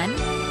that'll be fun.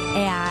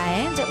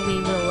 And we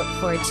will look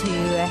forward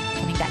to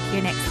coming back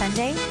here next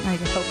Sunday. I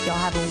hope y'all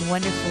have a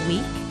wonderful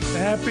week.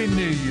 Happy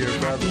New Year,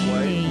 by the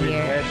way. New Year. We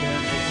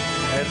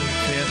hadn't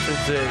since a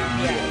day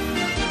yet.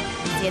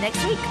 See you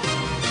next week.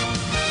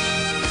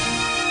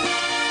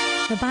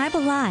 The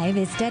Bible Live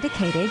is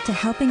dedicated to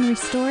helping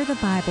restore the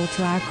Bible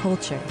to our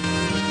culture.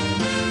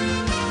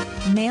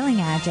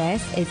 Mailing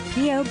address is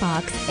P.O.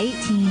 Box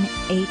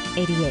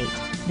 18888.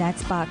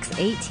 That's Box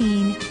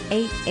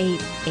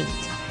 18888.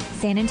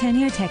 San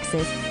Antonio,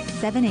 Texas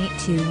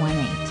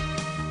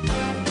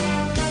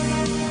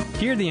 78218.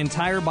 Hear the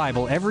entire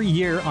Bible every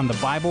year on The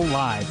Bible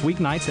Live,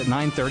 weeknights at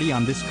 9:30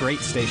 on this great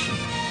station.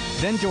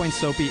 Then join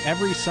Soapy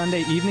every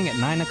Sunday evening at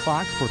 9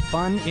 o'clock for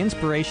fun,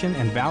 inspiration,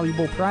 and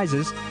valuable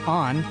prizes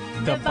on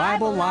The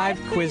Bible Live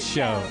Quiz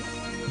Show.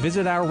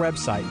 Visit our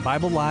website,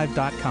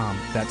 BibleLive.com.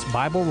 That's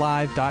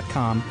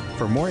BibleLive.com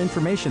for more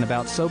information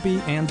about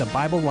Soapy and the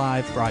Bible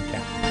Live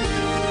broadcast.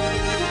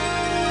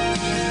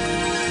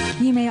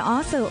 You may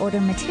also order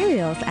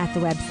materials at the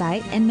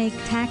website and make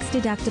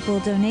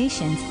tax-deductible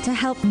donations to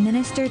help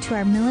minister to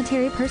our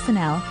military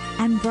personnel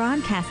and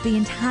broadcast the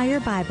entire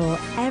Bible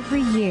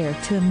every year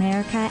to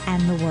America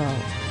and the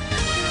world.